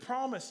to the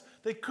promise.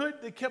 They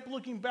kept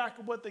looking back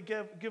at what they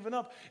given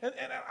up. And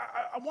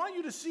I want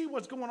you to see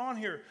what's going on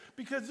here,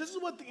 because this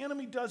is what the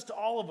enemy does to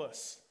all of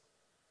us.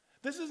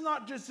 This is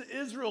not just the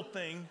Israel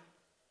thing.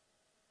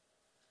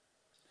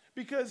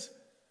 Because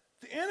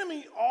the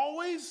enemy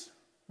always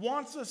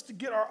wants us to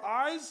get our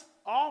eyes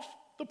off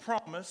the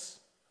promise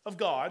of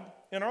God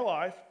in our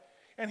life,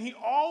 and he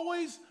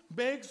always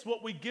makes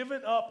what we give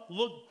it up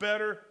look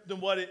better than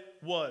what it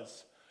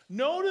was.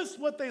 Notice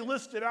what they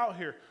listed out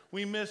here.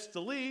 We missed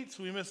the leeks,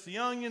 we missed the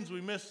onions,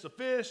 we missed the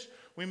fish,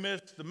 we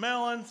missed the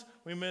melons,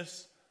 we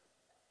missed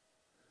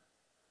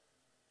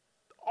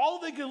all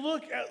they could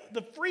look at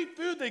the free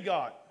food they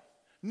got.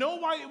 Know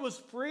why it was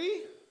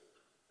free?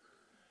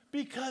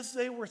 Because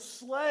they were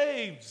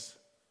slaves.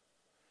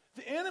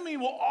 The enemy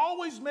will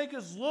always make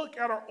us look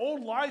at our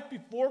old life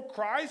before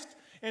Christ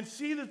and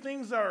see the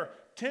things that are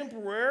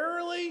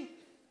temporarily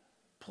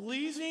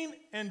pleasing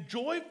and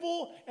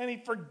joyful, and he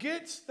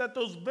forgets that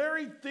those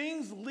very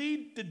things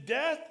lead to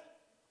death.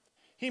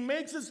 He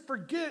makes us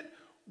forget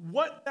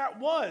what that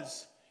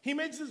was. He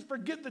makes us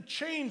forget the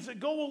chains that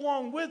go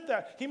along with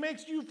that. He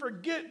makes you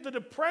forget the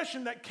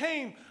depression that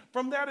came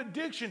from that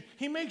addiction.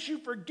 He makes you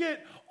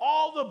forget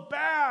all the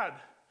bad.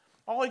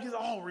 All he gets,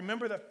 oh,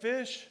 remember that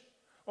fish?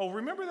 Oh,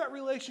 remember that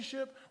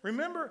relationship?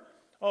 Remember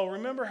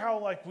how,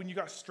 like, when you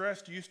got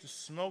stressed, you used to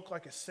smoke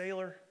like a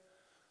sailor?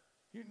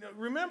 You know,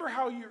 remember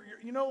how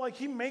like,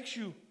 he makes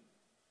you.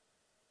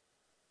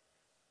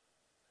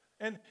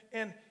 And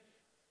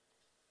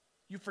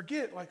you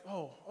forget, like,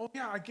 oh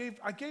yeah, I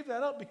gave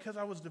that up because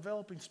I was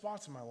developing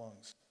spots in my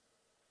lungs.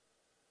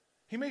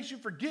 He makes you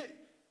forget,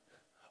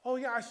 oh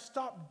yeah, I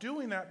stopped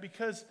doing that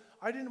because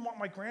I didn't want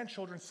my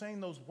grandchildren saying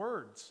those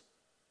words.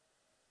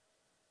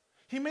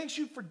 He makes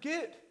you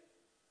forget.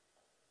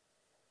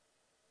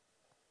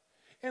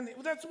 And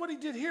that's what he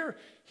did here.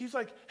 He's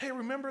like, hey,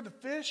 remember the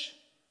fish?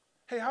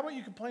 Hey, how about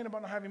you complain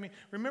about not having me?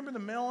 Remember the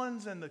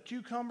melons and the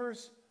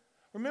cucumbers?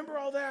 Remember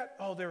all that?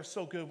 Oh, they were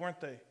so good,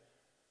 weren't they?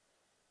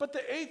 But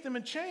they ate them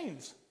in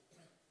chains.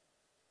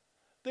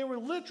 They were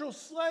literal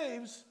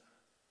slaves.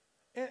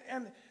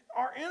 And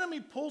our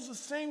enemy pulls the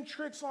same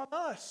tricks on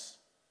us.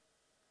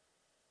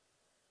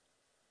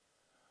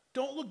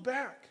 Don't look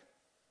back.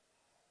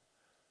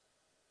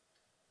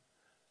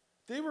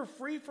 They were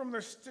free from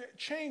their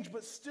chains,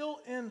 but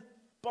still in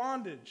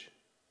bondage.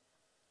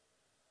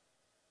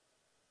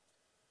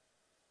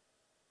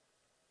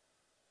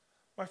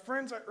 My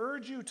friends, I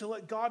urge you to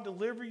let God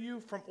deliver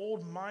you from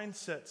old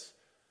mindsets.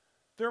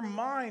 Their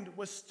mind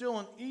was still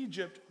in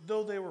Egypt,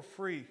 though they were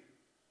free.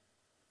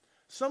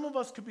 Some of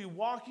us could be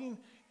walking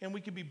and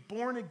we could be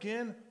born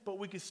again, but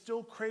we could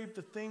still crave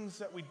the things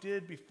that we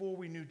did before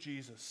we knew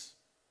Jesus.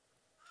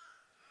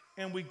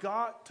 And we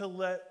got to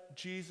let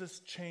Jesus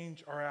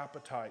change our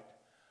appetite.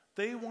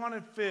 They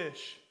wanted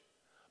fish,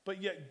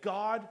 but yet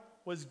God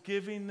was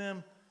giving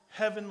them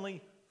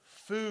heavenly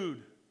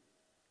food.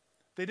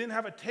 They didn't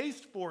have a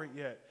taste for it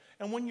yet.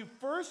 And when you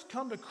first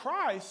come to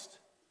Christ,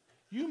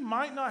 you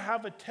might not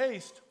have a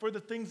taste for the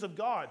things of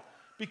God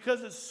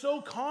because it's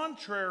so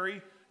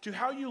contrary to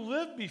how you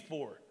lived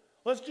before.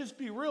 Let's just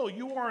be real.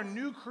 You are a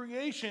new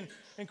creation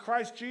in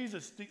Christ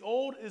Jesus. The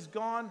old is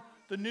gone,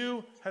 the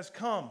new has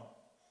come.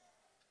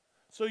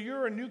 So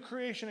you're a new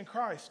creation in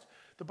Christ.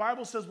 The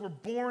Bible says we're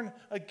born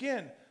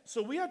again.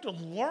 So we have to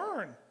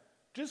learn,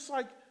 just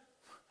like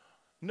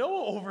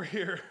Noah over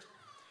here.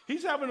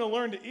 He's having to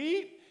learn to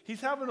eat. He's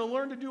having to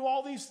learn to do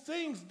all these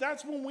things.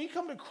 That's when we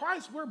come to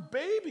Christ. We're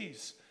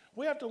babies.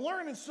 We have to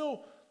learn. And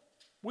so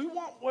we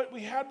want what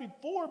we had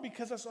before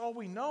because that's all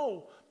we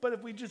know. But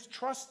if we just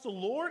trust the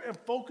Lord and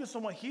focus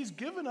on what He's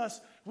given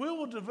us, we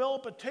will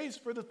develop a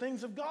taste for the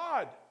things of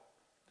God.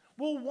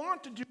 We'll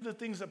want to do the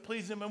things that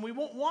please Him, and we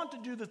won't want to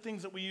do the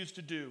things that we used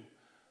to do.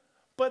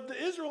 But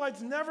the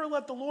Israelites never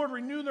let the Lord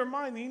renew their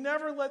mind. He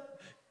never let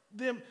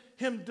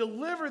Him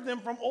deliver them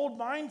from old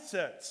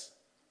mindsets.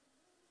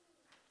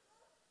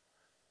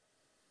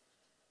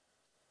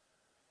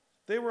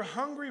 They were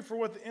hungry for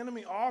what the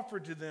enemy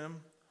offered to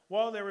them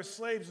while they were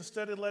slaves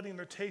instead of letting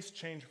their taste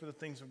change for the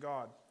things of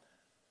God.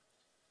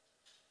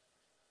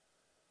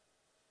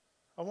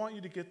 I want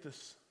you to get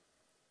this.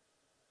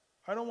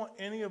 I don't want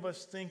any of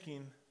us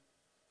thinking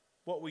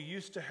what we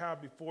used to have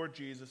before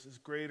Jesus is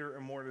greater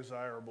and more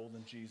desirable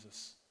than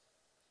Jesus.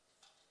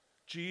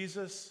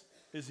 Jesus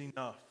is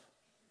enough.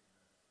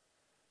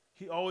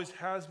 He always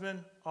has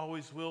been,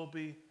 always will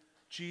be.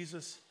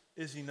 Jesus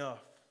is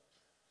enough.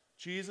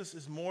 Jesus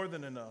is more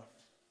than enough.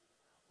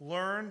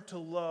 Learn to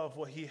love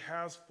what He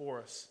has for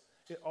us.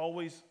 It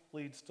always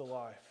leads to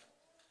life.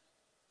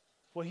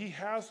 What He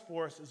has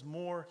for us is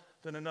more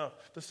than enough.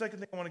 The second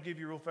thing I want to give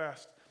you real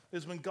fast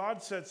is when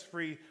God sets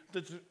free,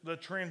 the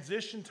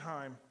transition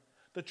time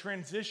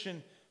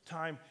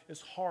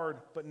is hard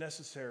but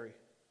necessary.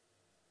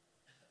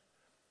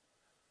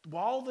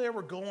 While they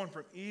were going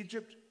from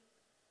Egypt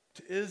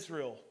to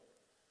Israel,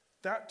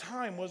 that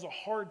time was a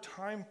hard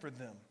time for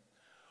them.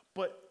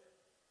 But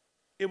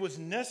it was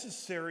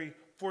necessary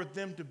for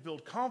them to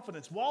build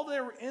confidence. While they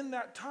were in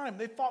that time,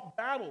 they fought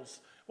battles.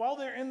 While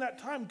they were in that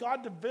time,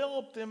 God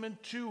developed them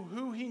into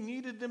who He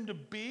needed them to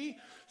be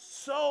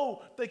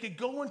so they could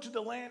go into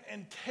the land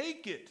and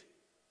take it.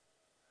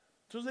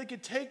 So they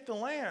could take the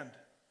land.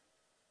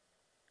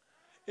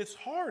 It's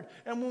hard.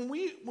 And when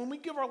we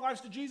give our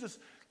lives to Jesus,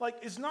 like,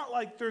 it's not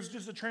like there's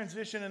just a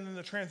transition and then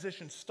the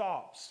transition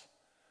stops.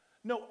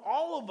 No,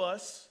 all of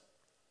us,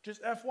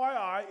 just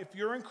FYI, if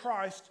you're in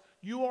Christ,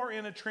 you are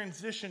in a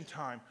transition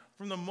time.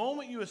 From the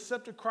moment you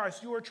accepted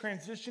Christ, you are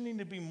transitioning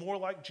to be more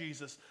like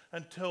Jesus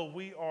until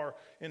we are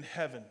in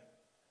heaven.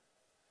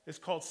 It's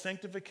called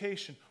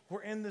sanctification.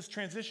 We're in this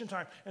transition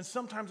time, and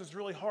sometimes it's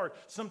really hard.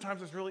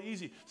 Sometimes it's really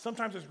easy.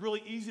 Sometimes it's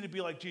really easy to be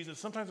like Jesus.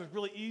 Sometimes it's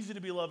really easy to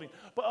be loving.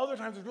 But other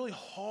times it's really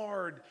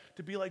hard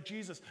to be like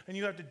Jesus, and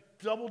you have to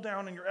double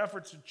down in your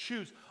efforts to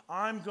choose.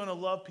 I'm going to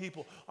love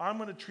people. I'm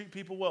going to treat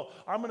people well.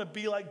 I'm going to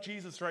be like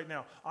Jesus right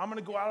now. I'm going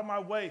to go out of my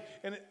way.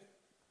 And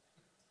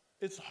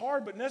it's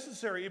hard but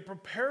necessary. It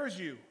prepares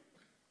you.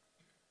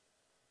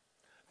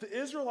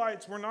 The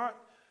Israelites were not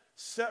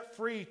set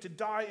free to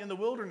die in the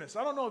wilderness.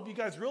 I don't know if you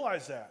guys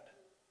realize that.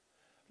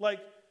 Like,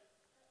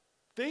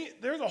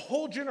 there's a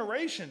whole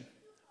generation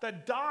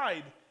that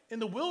died in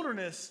the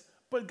wilderness,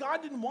 but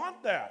God didn't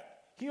want that.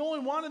 He only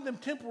wanted them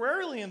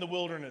temporarily in the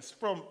wilderness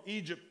from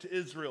Egypt to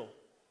Israel.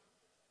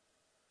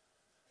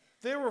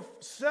 They were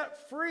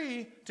set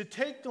free to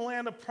take the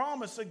land of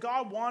promise that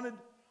God wanted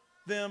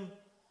them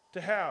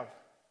to have.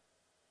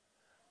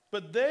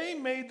 But they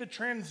made the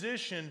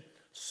transition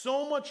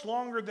so much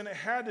longer than it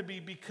had to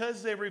be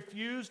because they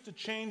refused to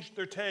change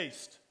their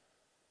taste.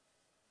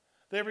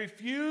 They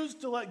refused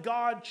to let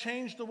God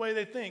change the way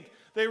they think.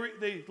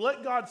 They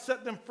let God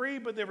set them free,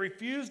 but they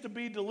refused to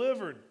be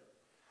delivered.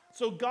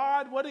 So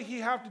God, what did he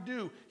have to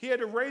do? He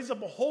had to raise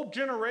up a whole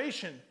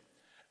generation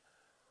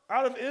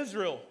out of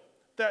Israel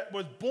that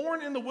was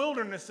born in the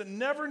wilderness, that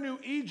never knew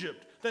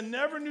Egypt, that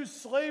never knew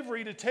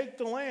slavery to take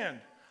the land.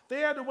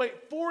 They had to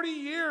wait 40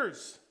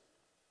 years.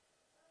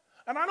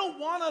 And I don't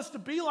want us to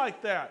be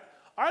like that.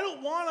 I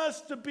don't want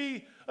us to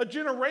be a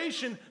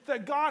generation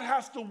that God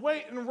has to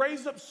wait and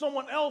raise up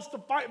someone else to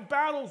fight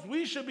battles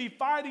we should be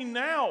fighting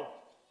now.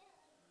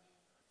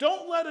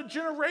 Don't let a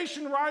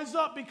generation rise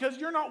up because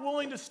you're not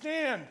willing to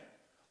stand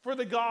for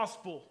the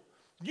gospel.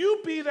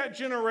 You be that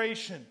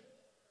generation.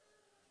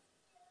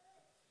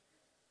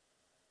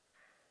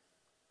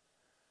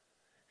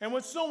 And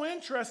what's so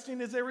interesting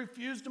is they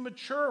refused to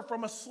mature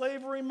from a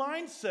slavery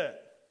mindset.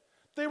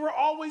 They were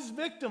always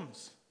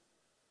victims.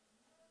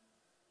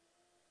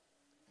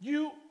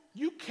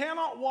 You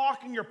cannot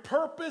walk in your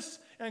purpose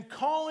and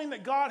calling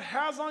that God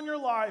has on your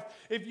life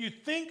if you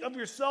think of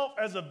yourself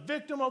as a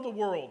victim of the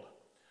world.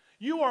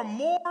 You are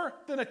more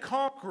than a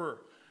conqueror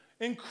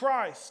in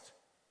Christ.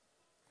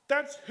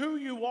 That's who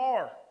you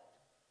are.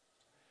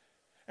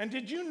 And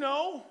did you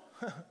know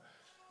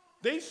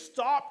they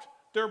stopped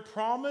their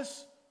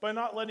promise by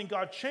not letting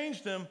God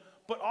change them,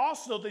 but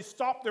also they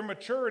stopped their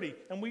maturity,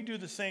 and we do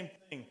the same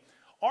thing.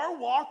 Our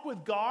walk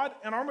with God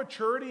and our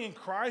maturity in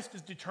Christ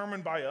is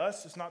determined by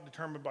us. It's not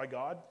determined by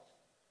God.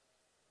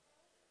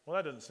 Well,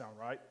 that doesn't sound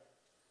right.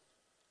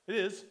 It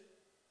is.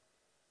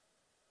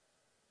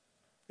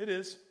 It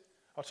is.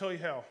 I'll tell you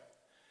how.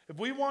 If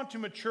we want to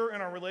mature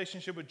in our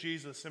relationship with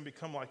Jesus and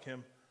become like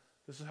him,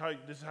 this is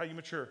how you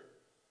mature.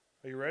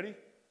 Are you ready?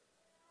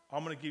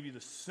 I'm going to give you the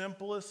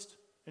simplest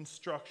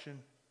instruction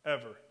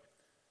ever.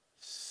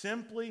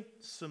 Simply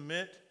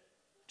submit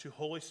to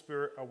Holy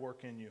Spirit at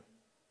work in you.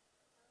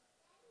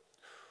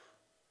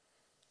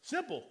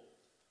 Simple,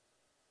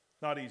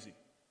 not easy.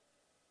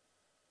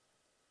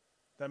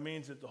 That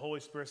means that the Holy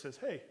Spirit says,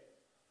 hey,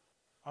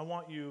 I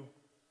want you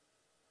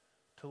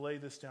to lay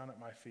this down at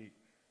my feet.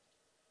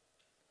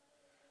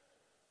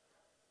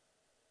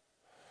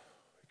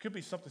 It could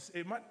be something,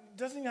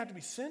 doesn't even have to be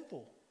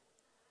sinful.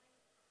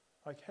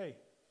 Like, hey,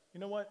 you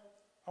know what?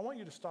 I want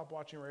you to stop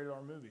watching rated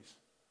R movies.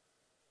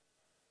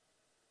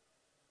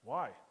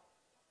 Why?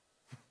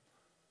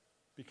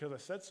 Because I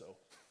said so.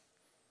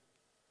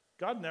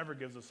 God never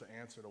gives us an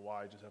answer to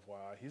why, just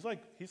FYI.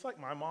 He's like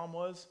my mom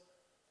was.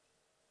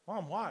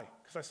 Mom, why?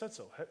 Because I said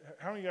so.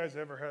 How many of you guys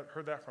ever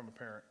heard that from a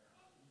parent?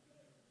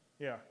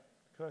 Yeah,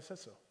 because I said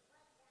so.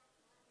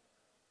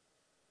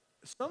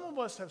 Some of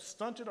us have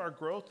stunted our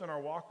growth in our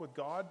walk with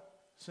God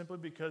simply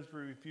because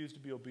we refuse to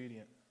be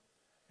obedient.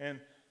 And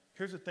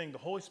here's the thing, the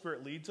Holy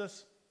Spirit leads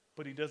us,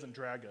 but he doesn't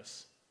drag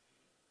us.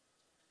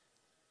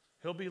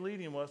 He'll be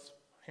leading us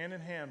hand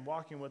in hand,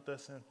 walking with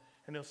us,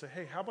 and he'll say,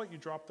 hey, how about you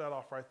drop that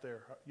off right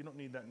there? You don't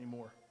need that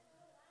anymore.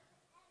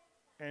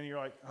 And you're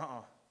like,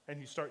 And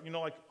you start,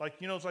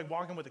 it's like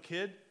walking with a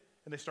kid,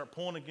 and they start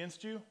pulling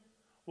against you.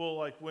 Well,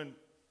 like when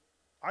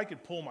I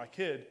could pull my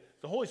kid,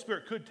 the Holy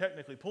Spirit could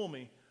technically pull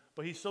me,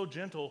 but he's so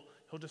gentle,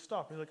 he'll just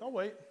stop. He's like, I'll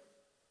wait.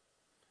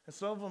 And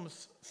some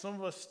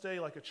of us stay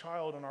like a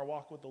child in our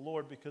walk with the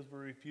Lord because we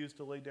refuse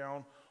to lay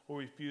down, or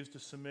we refuse to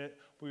submit,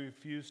 we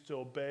refuse to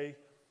obey.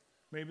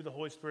 Maybe the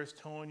Holy Spirit's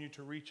telling you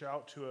to reach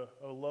out to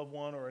a loved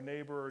one or a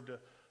neighbor, or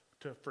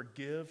to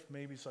forgive.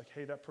 Maybe it's like,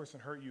 hey, that person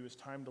hurt you. It's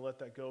time to let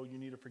that go. You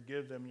need to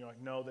forgive them. And you're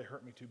like, no, they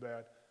hurt me too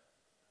bad.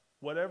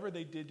 Whatever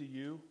they did to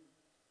you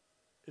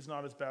is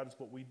not as bad as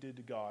what we did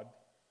to God,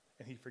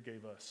 and he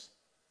forgave us.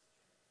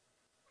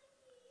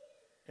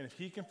 And if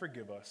he can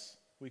forgive us,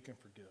 we can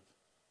forgive.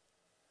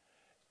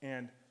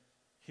 And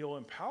he'll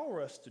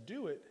empower us to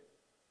do it,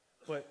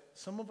 but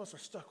some of us are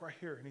stuck right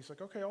here. And he's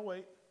like, okay, I'll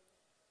wait.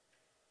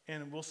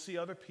 And we'll see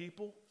other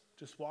people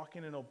just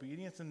walking in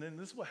obedience. And then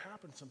this is what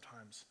happens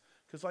sometimes.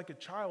 Because like a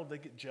child, they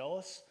get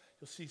jealous.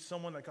 You'll see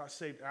someone that got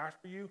saved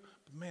after you.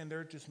 But man,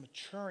 they're just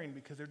maturing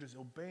because they're just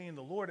obeying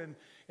the Lord. And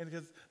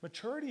because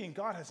maturity in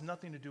God has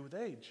nothing to do with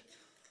age.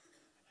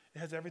 It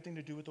has everything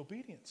to do with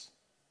obedience.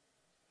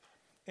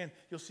 And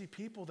you'll see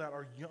people that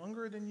are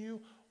younger than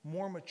you,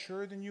 more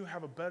mature than you,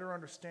 have a better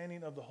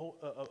understanding of the whole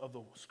of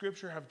the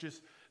Scripture, have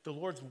just the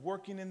Lord's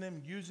working in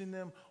them, using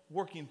them,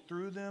 working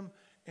through them,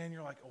 and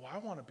you're like, oh, I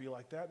want to be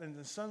like that. And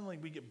then suddenly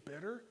we get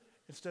bitter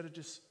instead of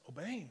just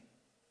obeying.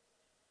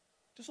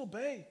 Just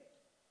obey.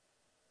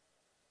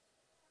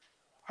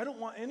 I don't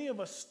want any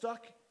of us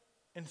stuck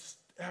and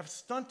have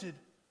stunted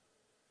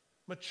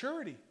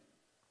maturity.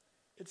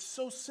 It's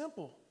so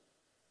simple.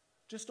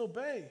 Just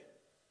obey.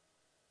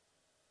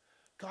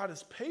 God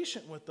is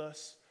patient with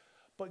us,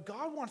 but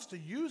God wants to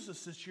use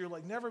us this year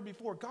like never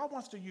before. God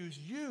wants to use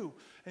you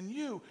and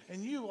you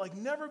and you like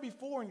never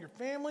before in your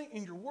family,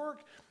 in your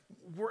work,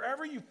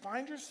 wherever you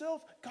find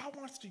yourself. God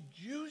wants to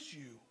use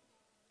you.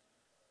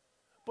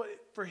 But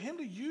for him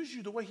to use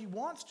you the way he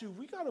wants to,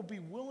 we got to be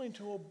willing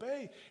to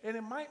obey. And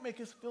it might make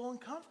us feel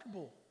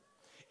uncomfortable.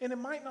 And it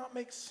might not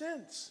make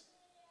sense.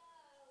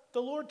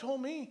 The Lord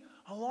told me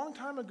a long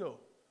time ago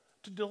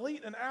to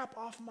delete an app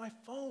off my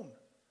phone.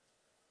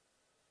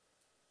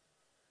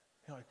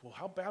 You're like, well,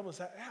 how bad was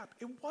that app?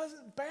 It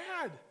wasn't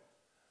bad.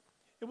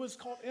 It was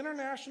called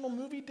International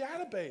Movie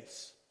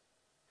Database.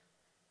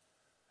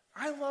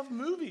 I love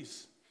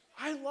movies.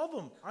 I love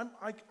them.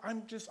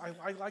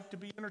 I like to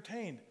be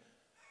entertained.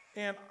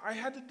 And I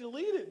had to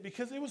delete it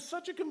because it was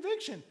such a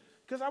conviction.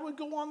 Because I would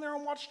go on there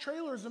and watch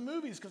trailers of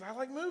movies because I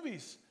like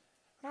movies.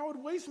 And I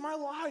would waste my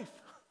life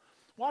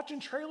watching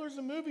trailers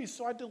of movies.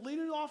 So I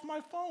deleted it off my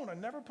phone. I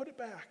never put it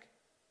back.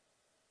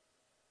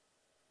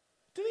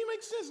 Didn't even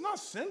make sense. It's not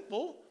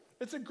sinful.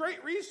 It's a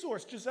great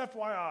resource, just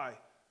FYI.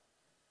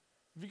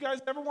 If you guys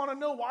ever want to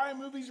know why a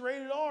movie's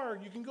rated R,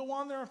 you can go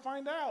on there and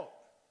find out.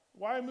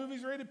 Why a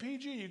movie's rated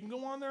PG, you can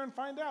go on there and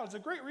find out. It's a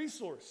great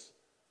resource.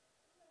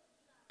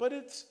 But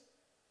it's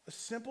a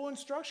simple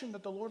instruction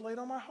that the Lord laid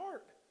on my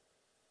heart.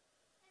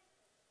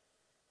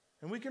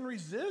 And we can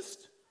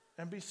resist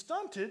and be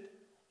stunted,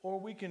 or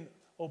we can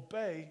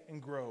obey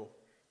and grow.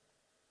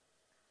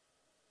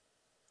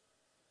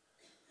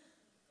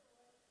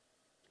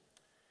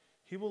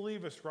 He will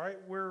leave us right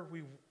where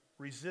we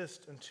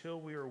resist until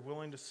we are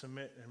willing to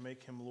submit and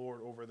make him Lord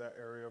over that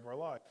area of our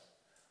life.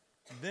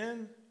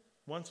 Then,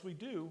 once we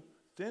do,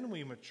 then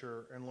we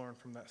mature and learn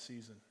from that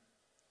season.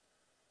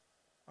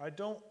 I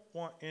don't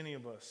want any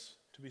of us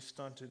to be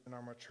stunted in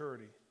our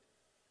maturity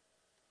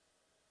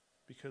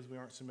because we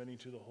aren't submitting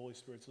to the Holy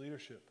Spirit's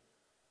leadership.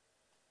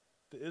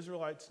 The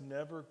Israelites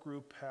never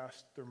grew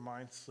past their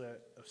mindset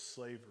of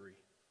slavery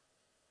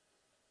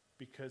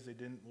because they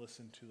didn't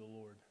listen to the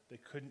Lord. They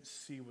couldn't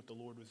see what the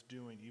Lord was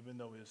doing, even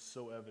though it was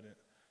so evident.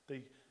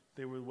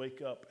 They would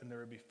wake up and there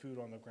would be food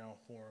on the ground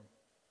for them.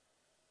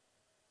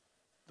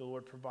 The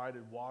Lord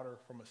provided water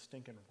from a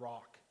stinking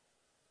rock.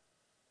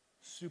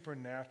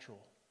 Supernatural.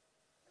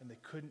 And they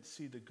couldn't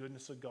see the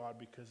goodness of God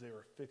because they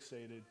were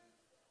fixated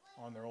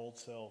on their old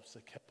selves.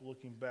 They kept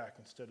looking back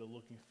instead of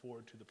looking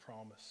forward to the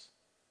promise.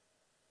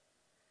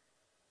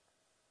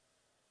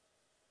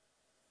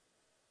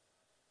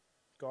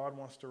 God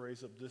wants to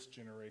raise up this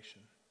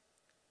generation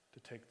to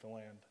take the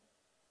land.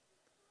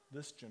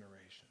 This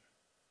generation.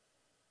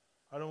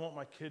 I don't want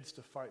my kids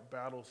to fight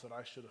battles that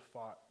I should have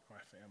fought in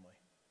my family.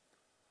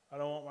 I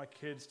don't want my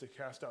kids to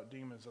cast out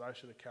demons that I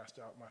should have cast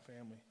out in my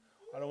family.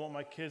 I don't want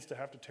my kids to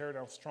have to tear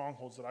down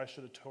strongholds that I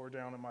should have tore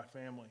down in my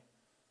family.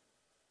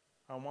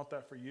 I don't want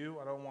that for you.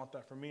 I don't want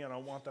that for me. I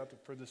don't want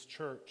that for this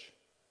church.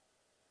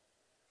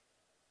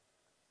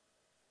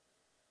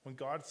 When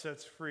God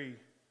sets free,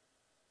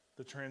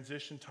 the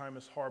transition time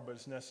is hard, but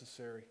it's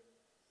necessary.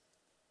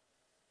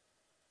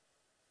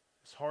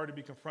 It's hard to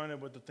be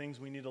confronted with the things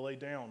we need to lay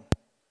down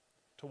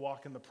to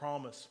walk in the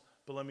promise.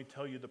 But let me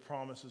tell you, the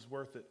promise is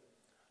worth it.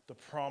 The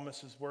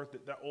promise is worth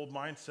it. That old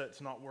mindset's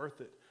not worth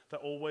it.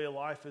 That old way of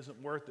life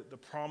isn't worth it. The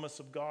promise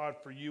of God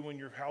for you and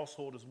your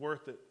household is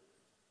worth it.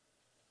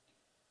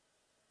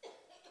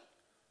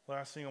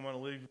 Last thing I'm going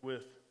to leave you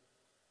with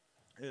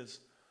is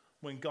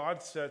when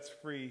God sets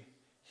free,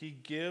 he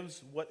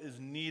gives what is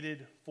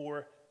needed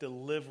for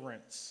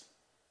deliverance.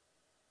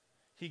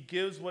 He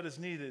gives what is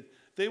needed.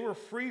 They were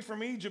free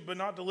from Egypt, but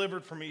not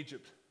delivered from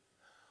Egypt.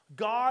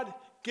 God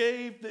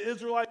gave the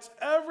Israelites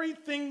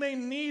everything they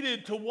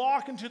needed to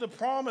walk into the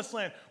promised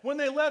land. When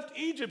they left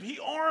Egypt, he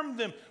armed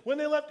them. When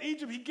they left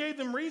Egypt, he gave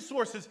them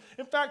resources.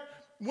 In fact,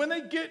 when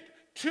they get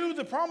to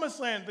the promised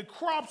land, the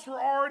crops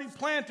were already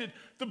planted.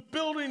 The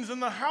buildings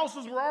and the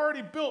houses were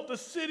already built. The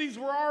cities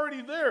were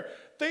already there.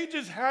 They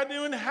just had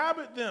to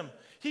inhabit them.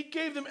 He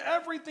gave them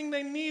everything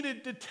they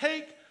needed to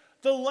take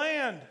the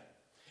land.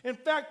 In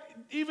fact,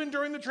 even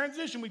during the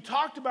transition, we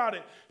talked about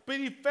it, but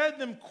he fed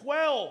them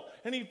quail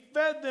and he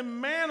fed them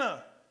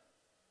manna.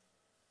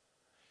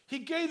 He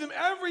gave them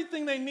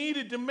everything they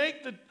needed to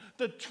make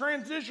the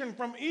transition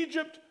from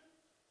Egypt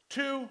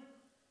to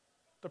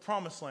the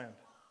promised land.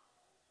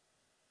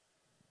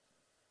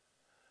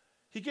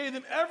 He gave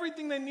them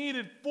everything they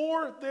needed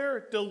for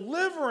their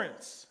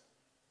deliverance.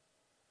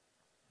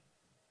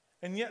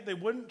 And yet they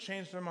wouldn't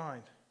change their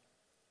mind.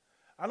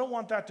 I don't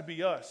want that to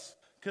be us,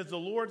 because the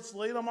Lord's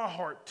laid on my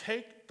heart,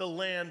 take the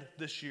land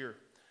this year.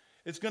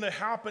 It's going to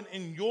happen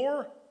in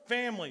your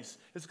families.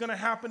 It's going to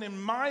happen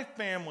in my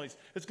families.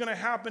 It's going to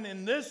happen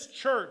in this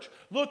church.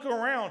 Look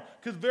around,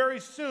 because very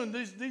soon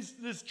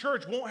this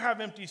church won't have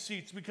empty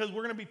seats because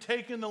we're going to be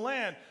taking the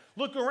land.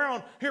 Look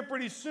around here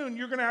pretty soon.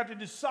 You're going to have to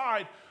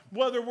decide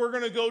whether we're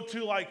going to go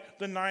to like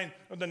the 9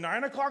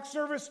 o'clock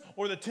service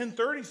or the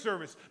 10:30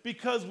 service,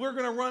 because we're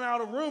going to run out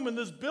of room in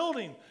this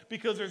building,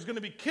 because there's going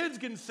to be kids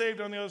getting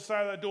saved on the other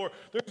side of that door.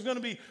 There's going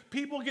to be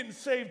people getting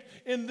saved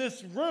in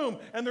this room,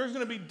 and there's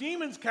going to be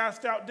demons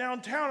cast out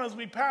downtown as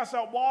we pass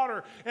out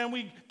water and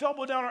we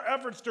double down our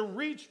efforts to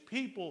reach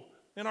people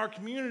in our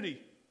community.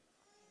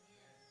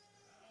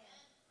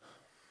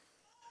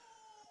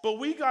 But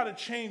we got to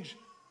change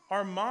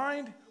our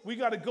mind. We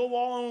got to go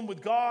all in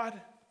with God.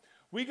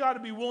 We got to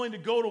be willing to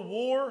go to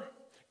war.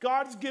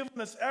 God's given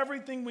us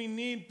everything we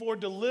need for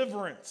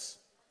deliverance.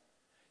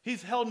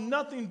 He's held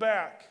nothing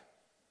back.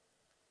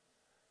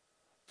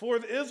 For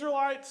the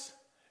Israelites,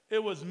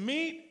 it was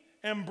meat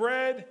and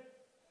bread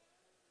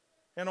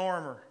and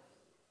armor.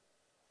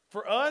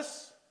 For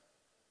us,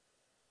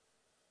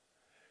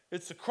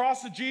 it's the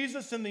cross of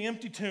Jesus and the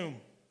empty tomb.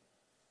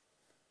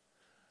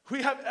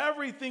 We have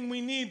everything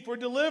we need for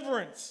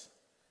deliverance.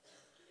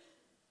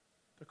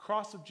 The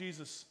cross of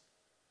Jesus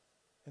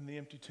and the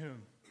empty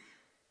tomb.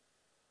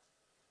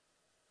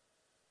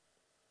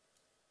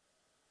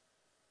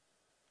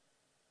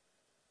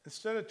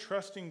 Instead of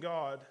trusting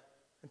God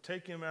and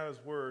taking Him at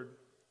His word,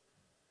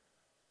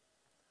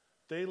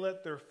 they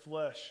let their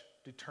flesh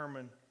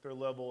determine their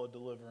level of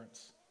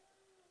deliverance.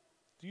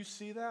 Do you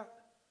see that?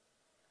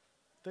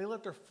 They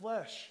let their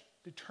flesh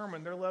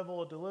determine their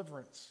level of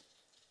deliverance.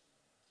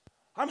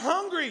 I'm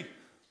hungry.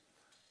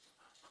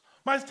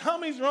 My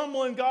tummy's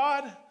rumbling,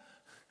 God.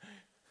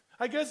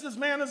 I guess this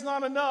man is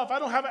not enough. I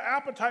don't have an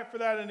appetite for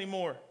that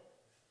anymore.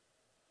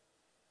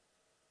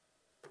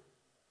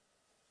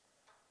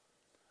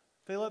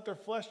 They let their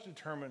flesh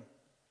determine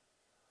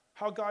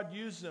how God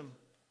used them.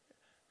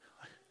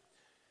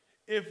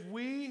 If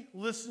we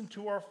listen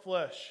to our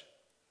flesh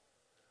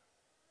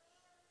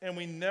and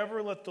we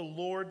never let the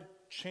Lord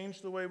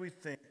change the way we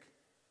think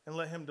and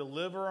let Him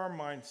deliver our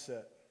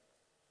mindset,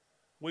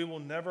 we will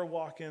never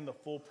walk in the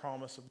full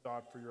promise of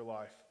God for your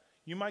life.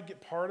 You might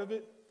get part of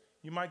it.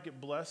 You might get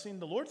blessing.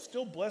 The Lord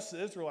still blessed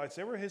the Israelites.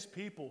 They were His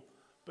people,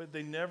 but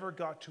they never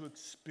got to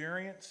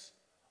experience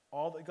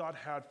all that God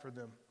had for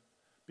them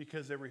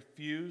because they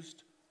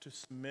refused to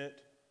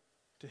submit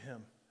to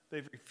Him.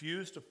 They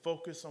refused to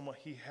focus on what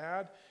He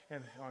had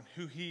and on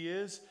who He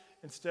is.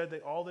 Instead,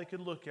 all they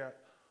could look at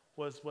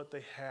was what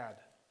they had.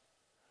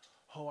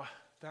 Oh,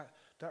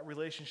 that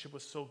relationship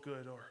was so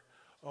good. Or,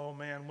 oh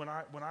man, when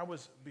I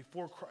was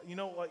before Christ,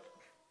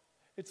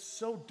 it's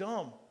so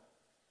dumb.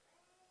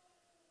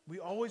 We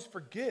always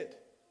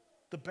forget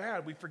the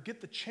bad. We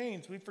forget the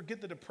chains. We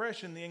forget the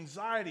depression, the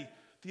anxiety,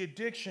 the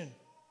addiction.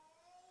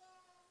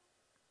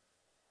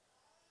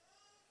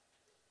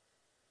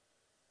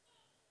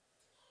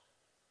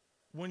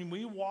 When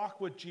we walk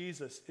with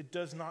Jesus, it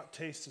does not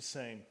taste the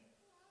same.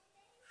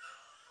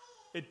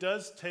 It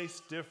does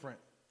taste different.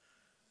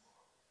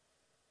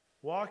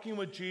 Walking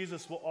with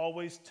Jesus will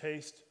always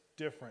taste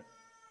different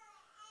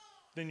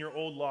than your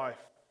old life.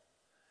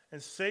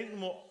 And Satan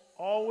will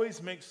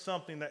always make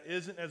something that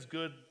isn't as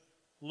good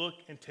look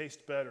and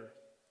taste better.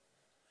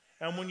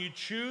 And when you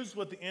choose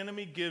what the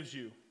enemy gives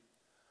you,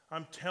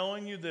 I'm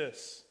telling you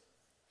this,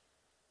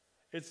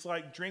 it's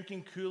like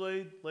drinking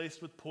Kool-Aid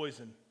laced with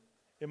poison.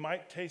 It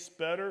might taste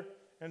better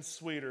and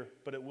sweeter,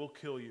 but it will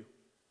kill you.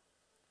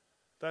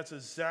 That's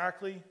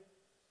exactly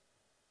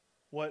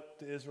what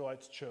the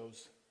Israelites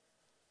chose.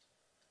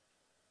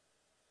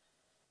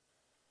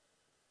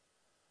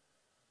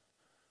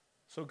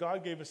 So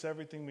God gave us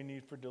everything we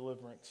need for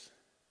deliverance.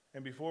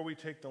 And before we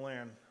take the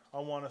land, I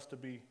want us to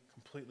be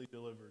completely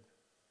delivered.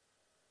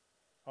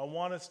 I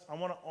want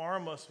to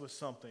arm us with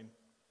something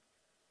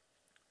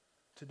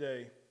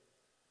today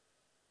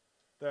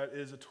that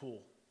is a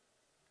tool.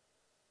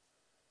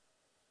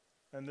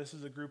 And this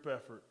is a group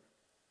effort.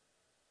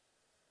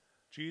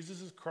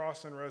 Jesus'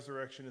 cross and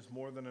resurrection is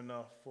more than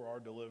enough for our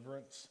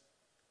deliverance.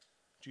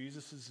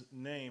 Jesus'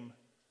 name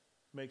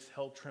makes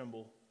hell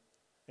tremble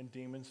and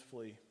demons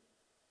flee.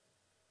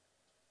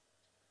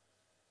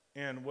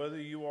 And whether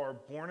you are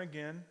born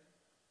again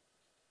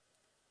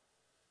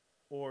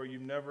or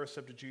you've never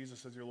accepted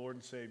Jesus as your Lord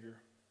and Savior,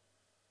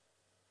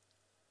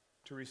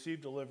 to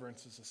receive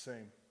deliverance is the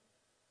same.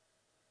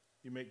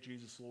 You make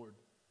Jesus Lord.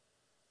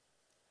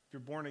 If you're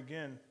born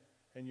again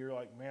and you're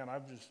like, man,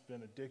 I've just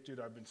been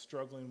addicted, I've been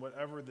struggling,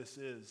 whatever this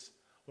is,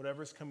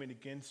 whatever's coming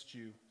against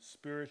you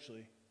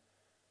spiritually,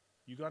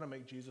 you got to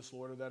make Jesus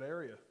Lord of that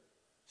area.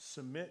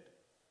 Submit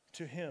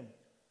to Him.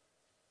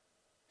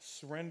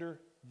 Surrender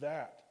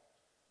that.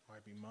 It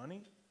might be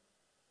money,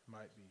 it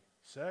might be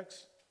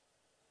sex,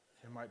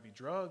 it might be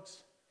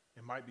drugs,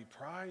 it might be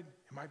pride,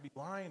 it might be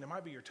lying, it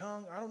might be your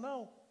tongue, I don't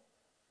know.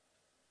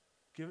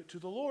 Give it to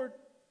the Lord.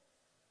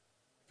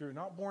 If you're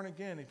not born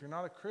again, if you're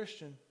not a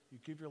Christian, you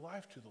give your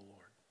life to the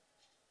Lord.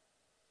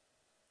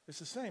 It's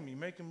the same. You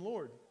make Him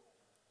Lord.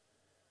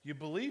 You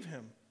believe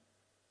Him.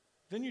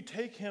 then you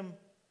take him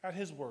at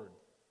his word.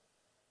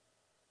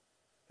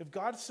 If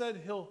God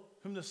said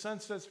whom the Son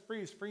sets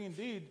free is free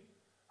indeed,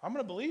 I'm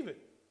going to believe it.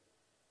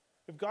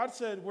 If God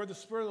said where the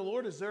Spirit of the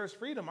Lord is, there is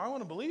freedom, I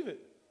want to believe it.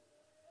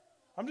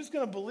 I'm just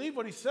going to believe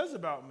what he says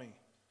about me,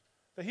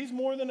 that he's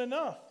more than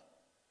enough.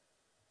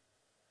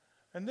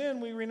 And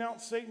then we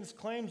renounce Satan's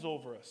claims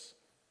over us.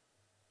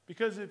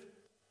 Because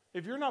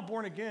if you're not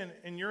born again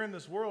and you're in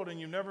this world and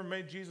you've never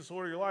made Jesus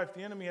Lord of your life,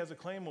 the enemy has a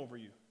claim over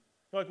you.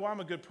 You're like, well,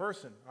 I'm a good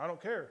person. I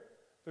don't care.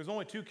 There's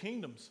only two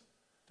kingdoms,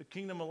 the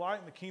kingdom of light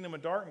and the kingdom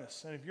of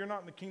darkness. And if you're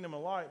not in the kingdom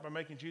of light by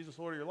making Jesus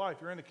Lord of your life,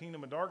 you're in the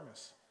kingdom of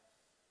darkness.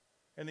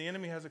 And the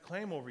enemy has a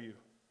claim over you.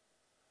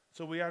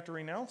 So we have to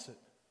renounce it.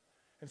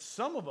 And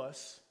some of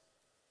us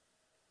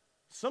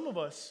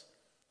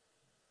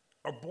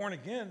are born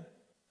again,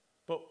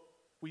 but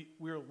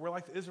we're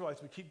like the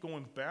Israelites. We keep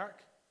going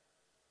back.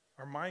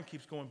 Our mind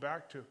keeps going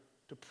back to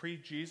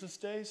pre-Jesus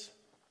days.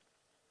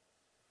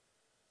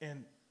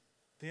 And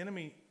the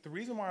enemy, the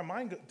reason why our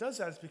mind does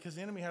that is because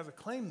the enemy has a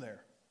claim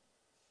there.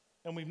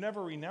 And we've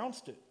never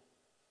renounced it.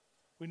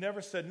 We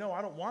never said, no,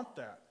 I don't want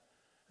that.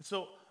 And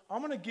so I'm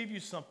going to give you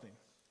something.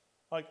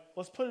 Like,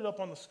 let's put it up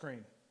on the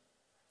screen.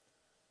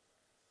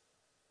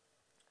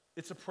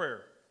 It's a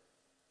prayer.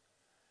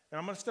 And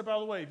I'm going to step out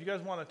of the way. If you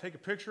guys want to take a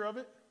picture of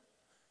it,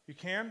 you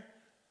can.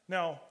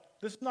 Now,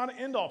 this is not an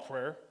end-all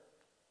prayer.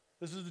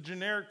 This is a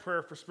generic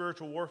prayer for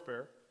spiritual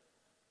warfare.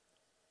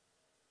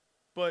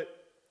 But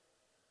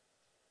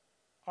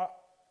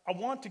I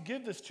want to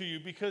give this to you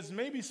because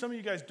maybe some of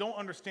you guys don't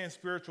understand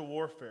spiritual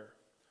warfare.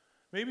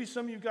 Maybe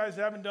some of you guys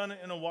haven't done it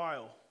in a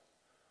while.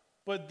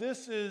 But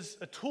this is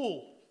a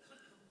tool.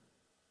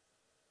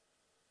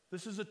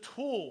 This is a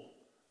tool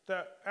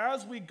that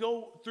as we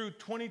go through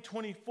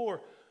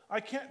 2024, I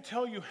can't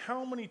tell you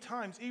how many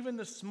times, even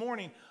this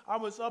morning, I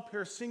was up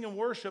here singing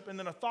worship and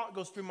then a thought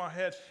goes through my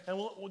head. And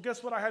well,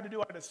 guess what I had to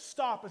do? I had to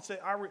stop and say,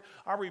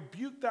 I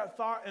rebuke that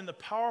thought in the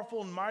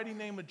powerful and mighty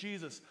name of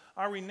Jesus.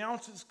 I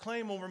renounce its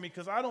claim over me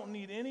because I don't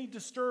need any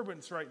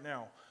disturbance right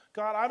now.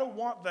 God, I don't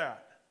want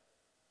that.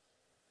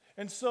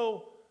 And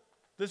so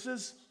this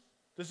is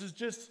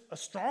just a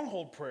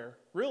stronghold prayer,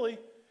 really.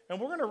 And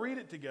we're going to read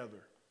it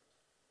together.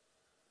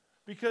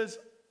 Because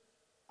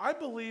I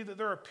believe that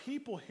there are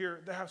people here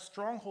that have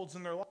strongholds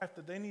in their life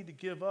that they need to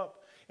give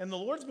up. And the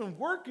Lord's been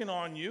working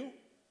on you,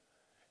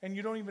 and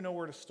you don't even know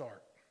where to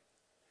start.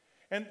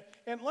 And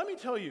let me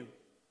tell you,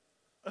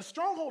 a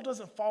stronghold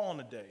doesn't fall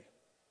in a day.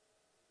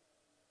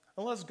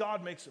 Unless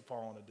God makes it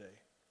fall in a day.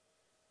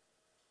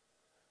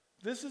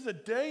 This is a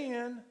day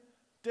in,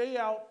 day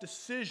out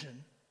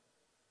decision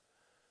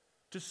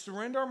to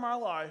surrender my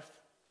life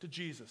to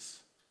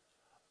Jesus.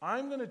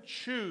 I'm going to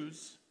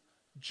choose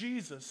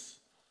Jesus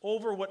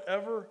over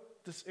whatever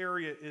this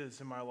area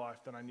is in my life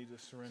that I need to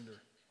surrender.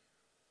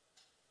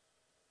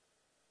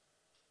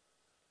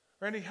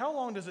 Randy, how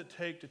long does it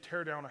take to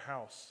tear down a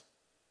house?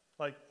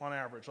 Like on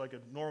average, like a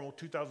normal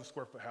 2,000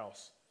 square foot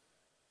house?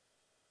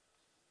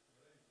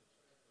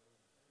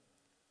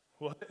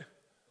 What?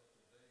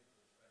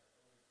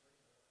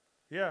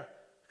 Yeah,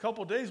 a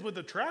couple days with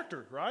the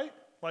tractor, right?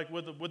 Like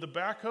with the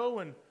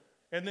backhoe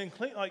and then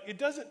clean. Like it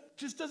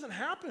just doesn't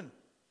happen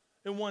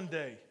in one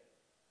day.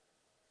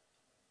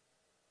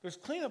 There's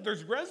cleanup,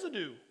 there's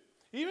residue.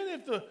 Even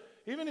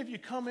if you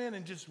come in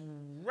and just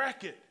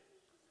wreck it,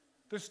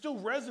 there's still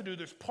residue,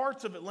 there's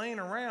parts of it laying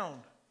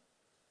around.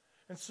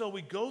 And so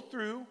we go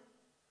through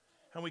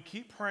and we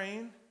keep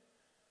praying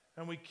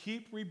and we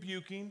keep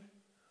rebuking,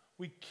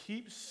 we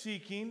keep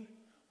seeking,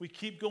 we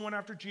keep going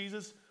after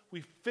Jesus.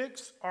 We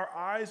fix our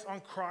eyes on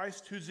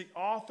Christ, who's the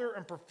author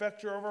and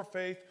perfecter of our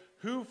faith,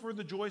 who for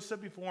the joy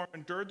set before him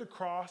endured the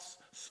cross,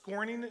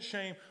 scorning its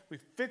shame. We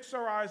fix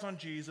our eyes on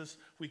Jesus.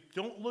 We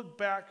don't look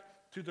back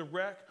to the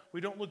wreck.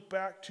 We don't look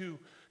back to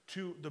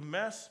the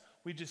mess.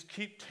 We just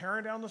keep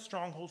tearing down the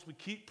strongholds. We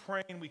keep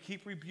praying. We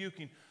keep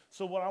rebuking.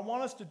 So what I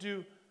want us to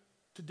do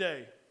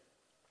today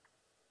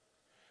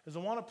is I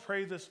want to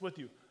pray this with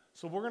you.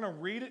 So we're going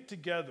to read it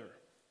together.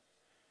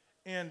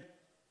 And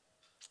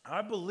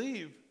I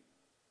believe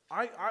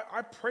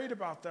I prayed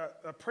about that.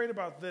 I prayed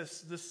about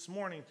this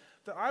morning,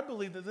 that I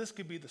believe that this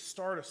could be the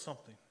start of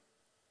something.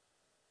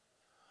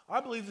 I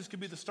believe this could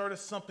be the start of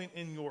something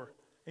in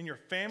your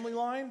family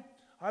line.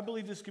 I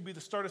believe this could be the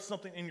start of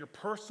something in your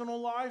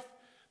personal life.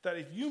 That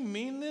if you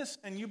mean this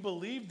and you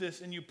believe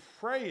this and you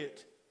pray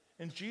it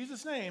in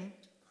Jesus' name,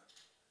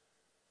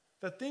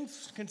 that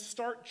things can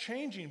start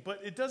changing.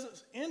 But it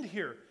doesn't end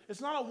here. It's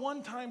not a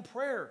one-time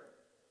prayer.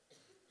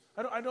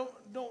 I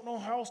don't know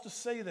how else to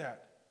say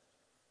that.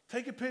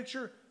 Take a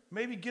picture,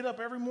 maybe get up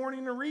every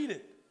morning and read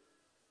it.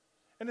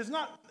 And it's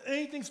not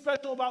anything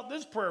special about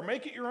this prayer.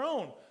 Make it your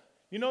own.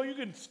 You know, you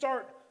can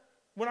start,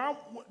 when I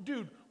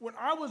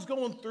was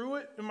going through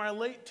it in my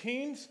late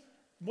teens,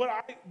 what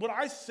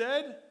I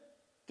said,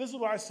 this is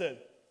what I said.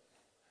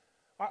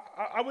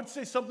 I would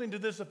say something to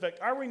this effect.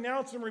 I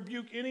renounce and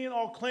rebuke any and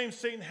all claims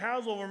Satan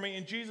has over me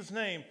in Jesus'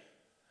 name,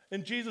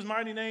 in Jesus'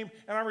 mighty name,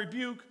 and I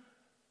rebuke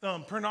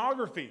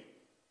pornography.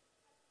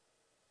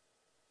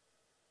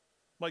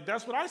 Like,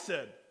 that's what I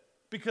said.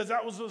 because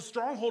that was a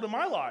stronghold in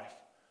my life.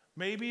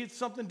 Maybe it's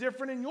something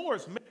different in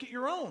yours. Make it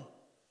your own.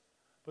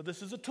 But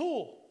this is a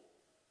tool.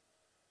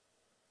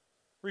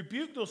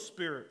 Rebuke those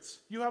spirits.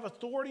 You have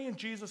authority in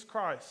Jesus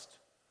Christ.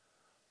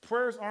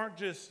 Prayers aren't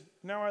just,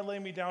 now I lay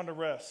me down to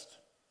rest.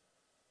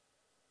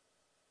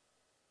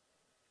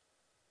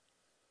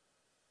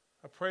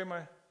 I pray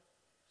my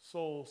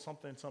soul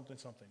something, something,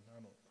 something.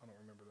 I don't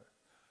remember that.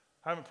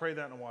 I haven't prayed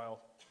that in a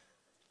while.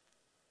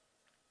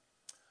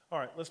 All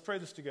right, let's pray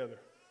this together.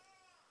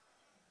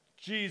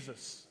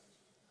 Jesus,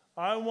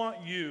 I want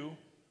you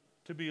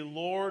to be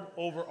Lord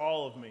over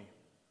all of me,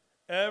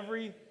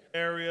 every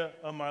area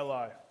of my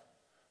life.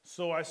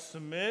 So I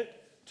submit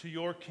to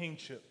your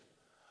kingship.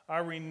 I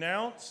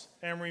renounce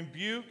and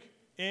rebuke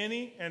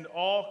any and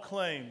all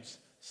claims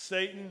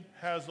Satan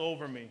has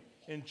over me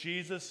in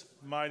Jesus'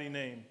 mighty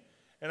name.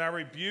 And I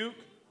rebuke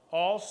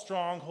all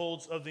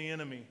strongholds of the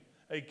enemy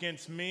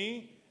against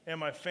me and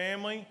my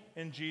family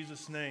in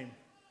Jesus' name.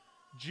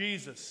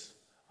 Jesus,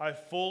 I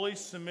fully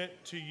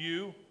submit to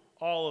you,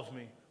 all of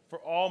me, for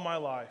all my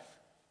life.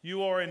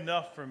 You are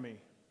enough for me,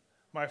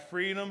 my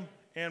freedom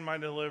and my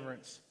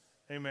deliverance.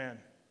 Amen.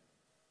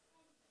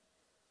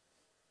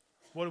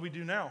 What do we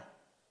do now?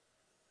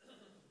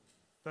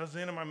 That's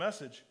the end of my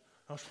message.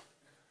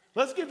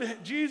 Let's give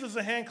Jesus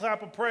a hand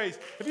clap of praise.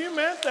 If you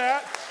meant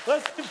that,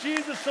 let's give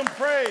Jesus some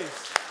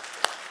praise.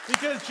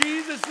 Because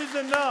Jesus is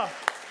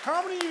enough.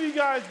 How many of you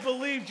guys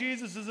believe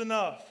Jesus is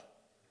enough?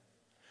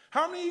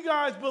 How many of you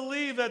guys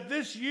believe that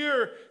this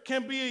year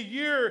can be a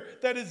year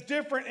that is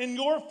different in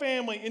your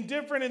family and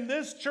different in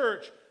this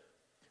church?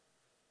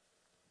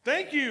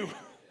 Thank you.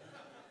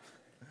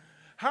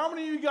 How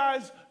many of you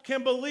guys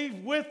can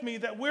believe with me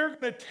that we're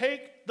going to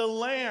take the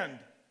land?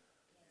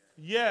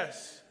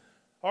 Yes.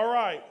 All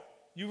right.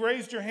 You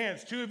raised your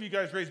hands. 2 of you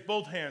guys raised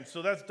both hands.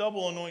 So that's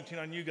double anointing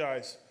on you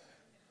guys.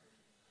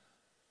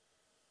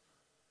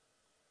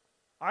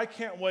 I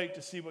can't wait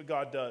to see what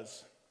God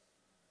does.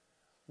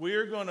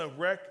 We're going to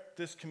wreck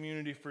this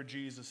community for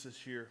Jesus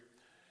this year.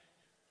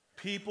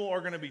 People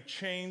are going to be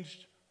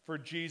changed for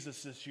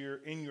Jesus this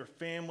year in your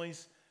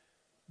families.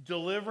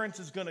 Deliverance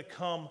is going to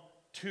come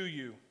to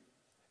you.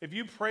 If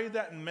you prayed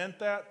that and meant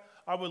that,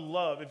 I would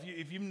love,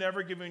 if you've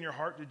never given your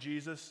heart to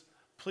Jesus,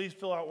 please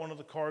fill out one of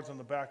the cards on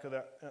the back of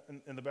that,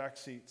 in the back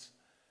seats.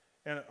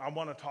 And I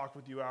want to talk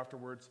with you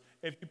afterwards.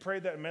 If you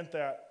prayed that and meant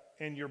that,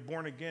 and you're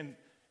born again,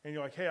 and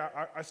you're like, hey,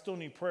 I still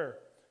need prayer,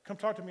 come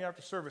talk to me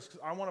after service,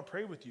 because I want to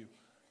pray with you.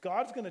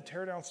 God's going to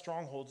tear down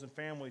strongholds in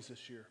families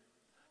this year.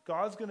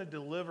 God's going to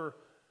deliver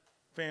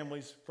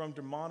families from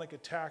demonic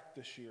attack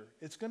this year.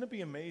 It's going to be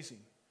amazing.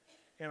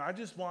 And I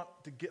just want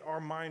to get our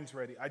minds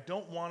ready. I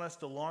don't want us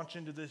to launch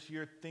into this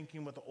year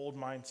thinking with the old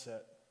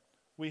mindset.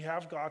 We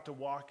have got to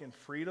walk in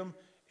freedom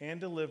and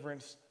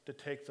deliverance to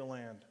take the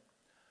land.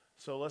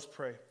 So let's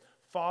pray.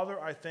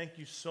 Father, I thank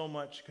you so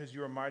much because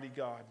you're a mighty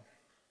God.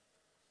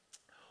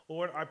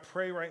 Lord, I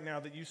pray right now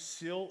that you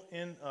seal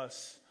in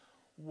us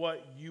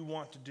what you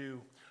want to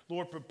do.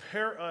 Lord,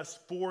 prepare us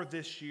for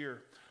this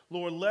year.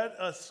 Lord, let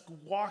us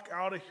walk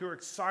out of here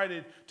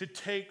excited to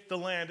take the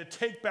land, to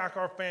take back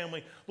our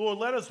family. Lord,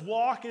 let us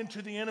walk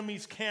into the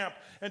enemy's camp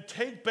and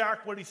take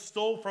back what he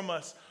stole from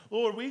us.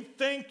 Lord, we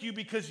thank you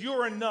because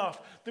you're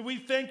enough. That we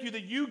thank you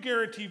that you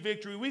guarantee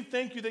victory. We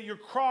thank you that your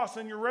cross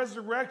and your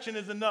resurrection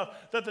is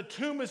enough. That the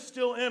tomb is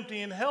still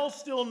empty and hell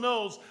still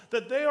knows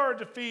that they are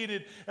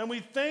defeated. And we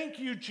thank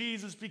you,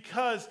 Jesus,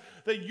 because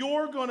that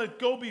you're going to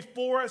go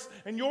before us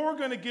and you're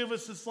going to give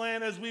us this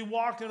land as we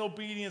walk in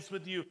obedience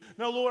with you.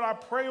 Now, Lord, I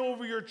pray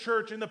over your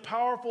church in the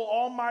powerful,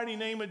 almighty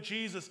name of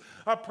Jesus.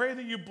 I pray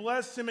that you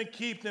bless them and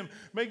keep them.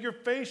 Make your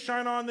face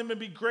shine on them and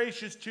be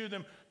gracious to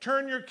them.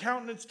 Turn your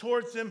countenance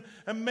towards them,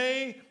 and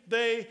may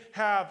they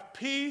have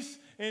peace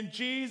in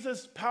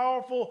Jesus'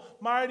 powerful,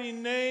 mighty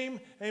name.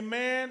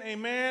 Amen,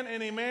 amen,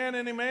 and amen,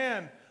 and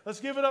amen. Let's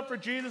give it up for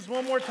Jesus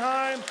one more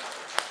time.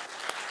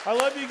 I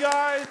love you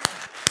guys.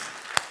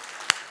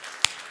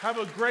 Have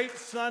a great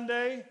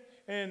Sunday.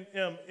 And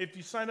if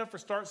you sign up for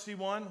Start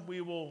C1,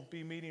 we will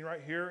be meeting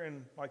right here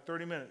in like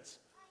 30 minutes.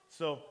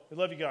 So I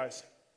love you guys.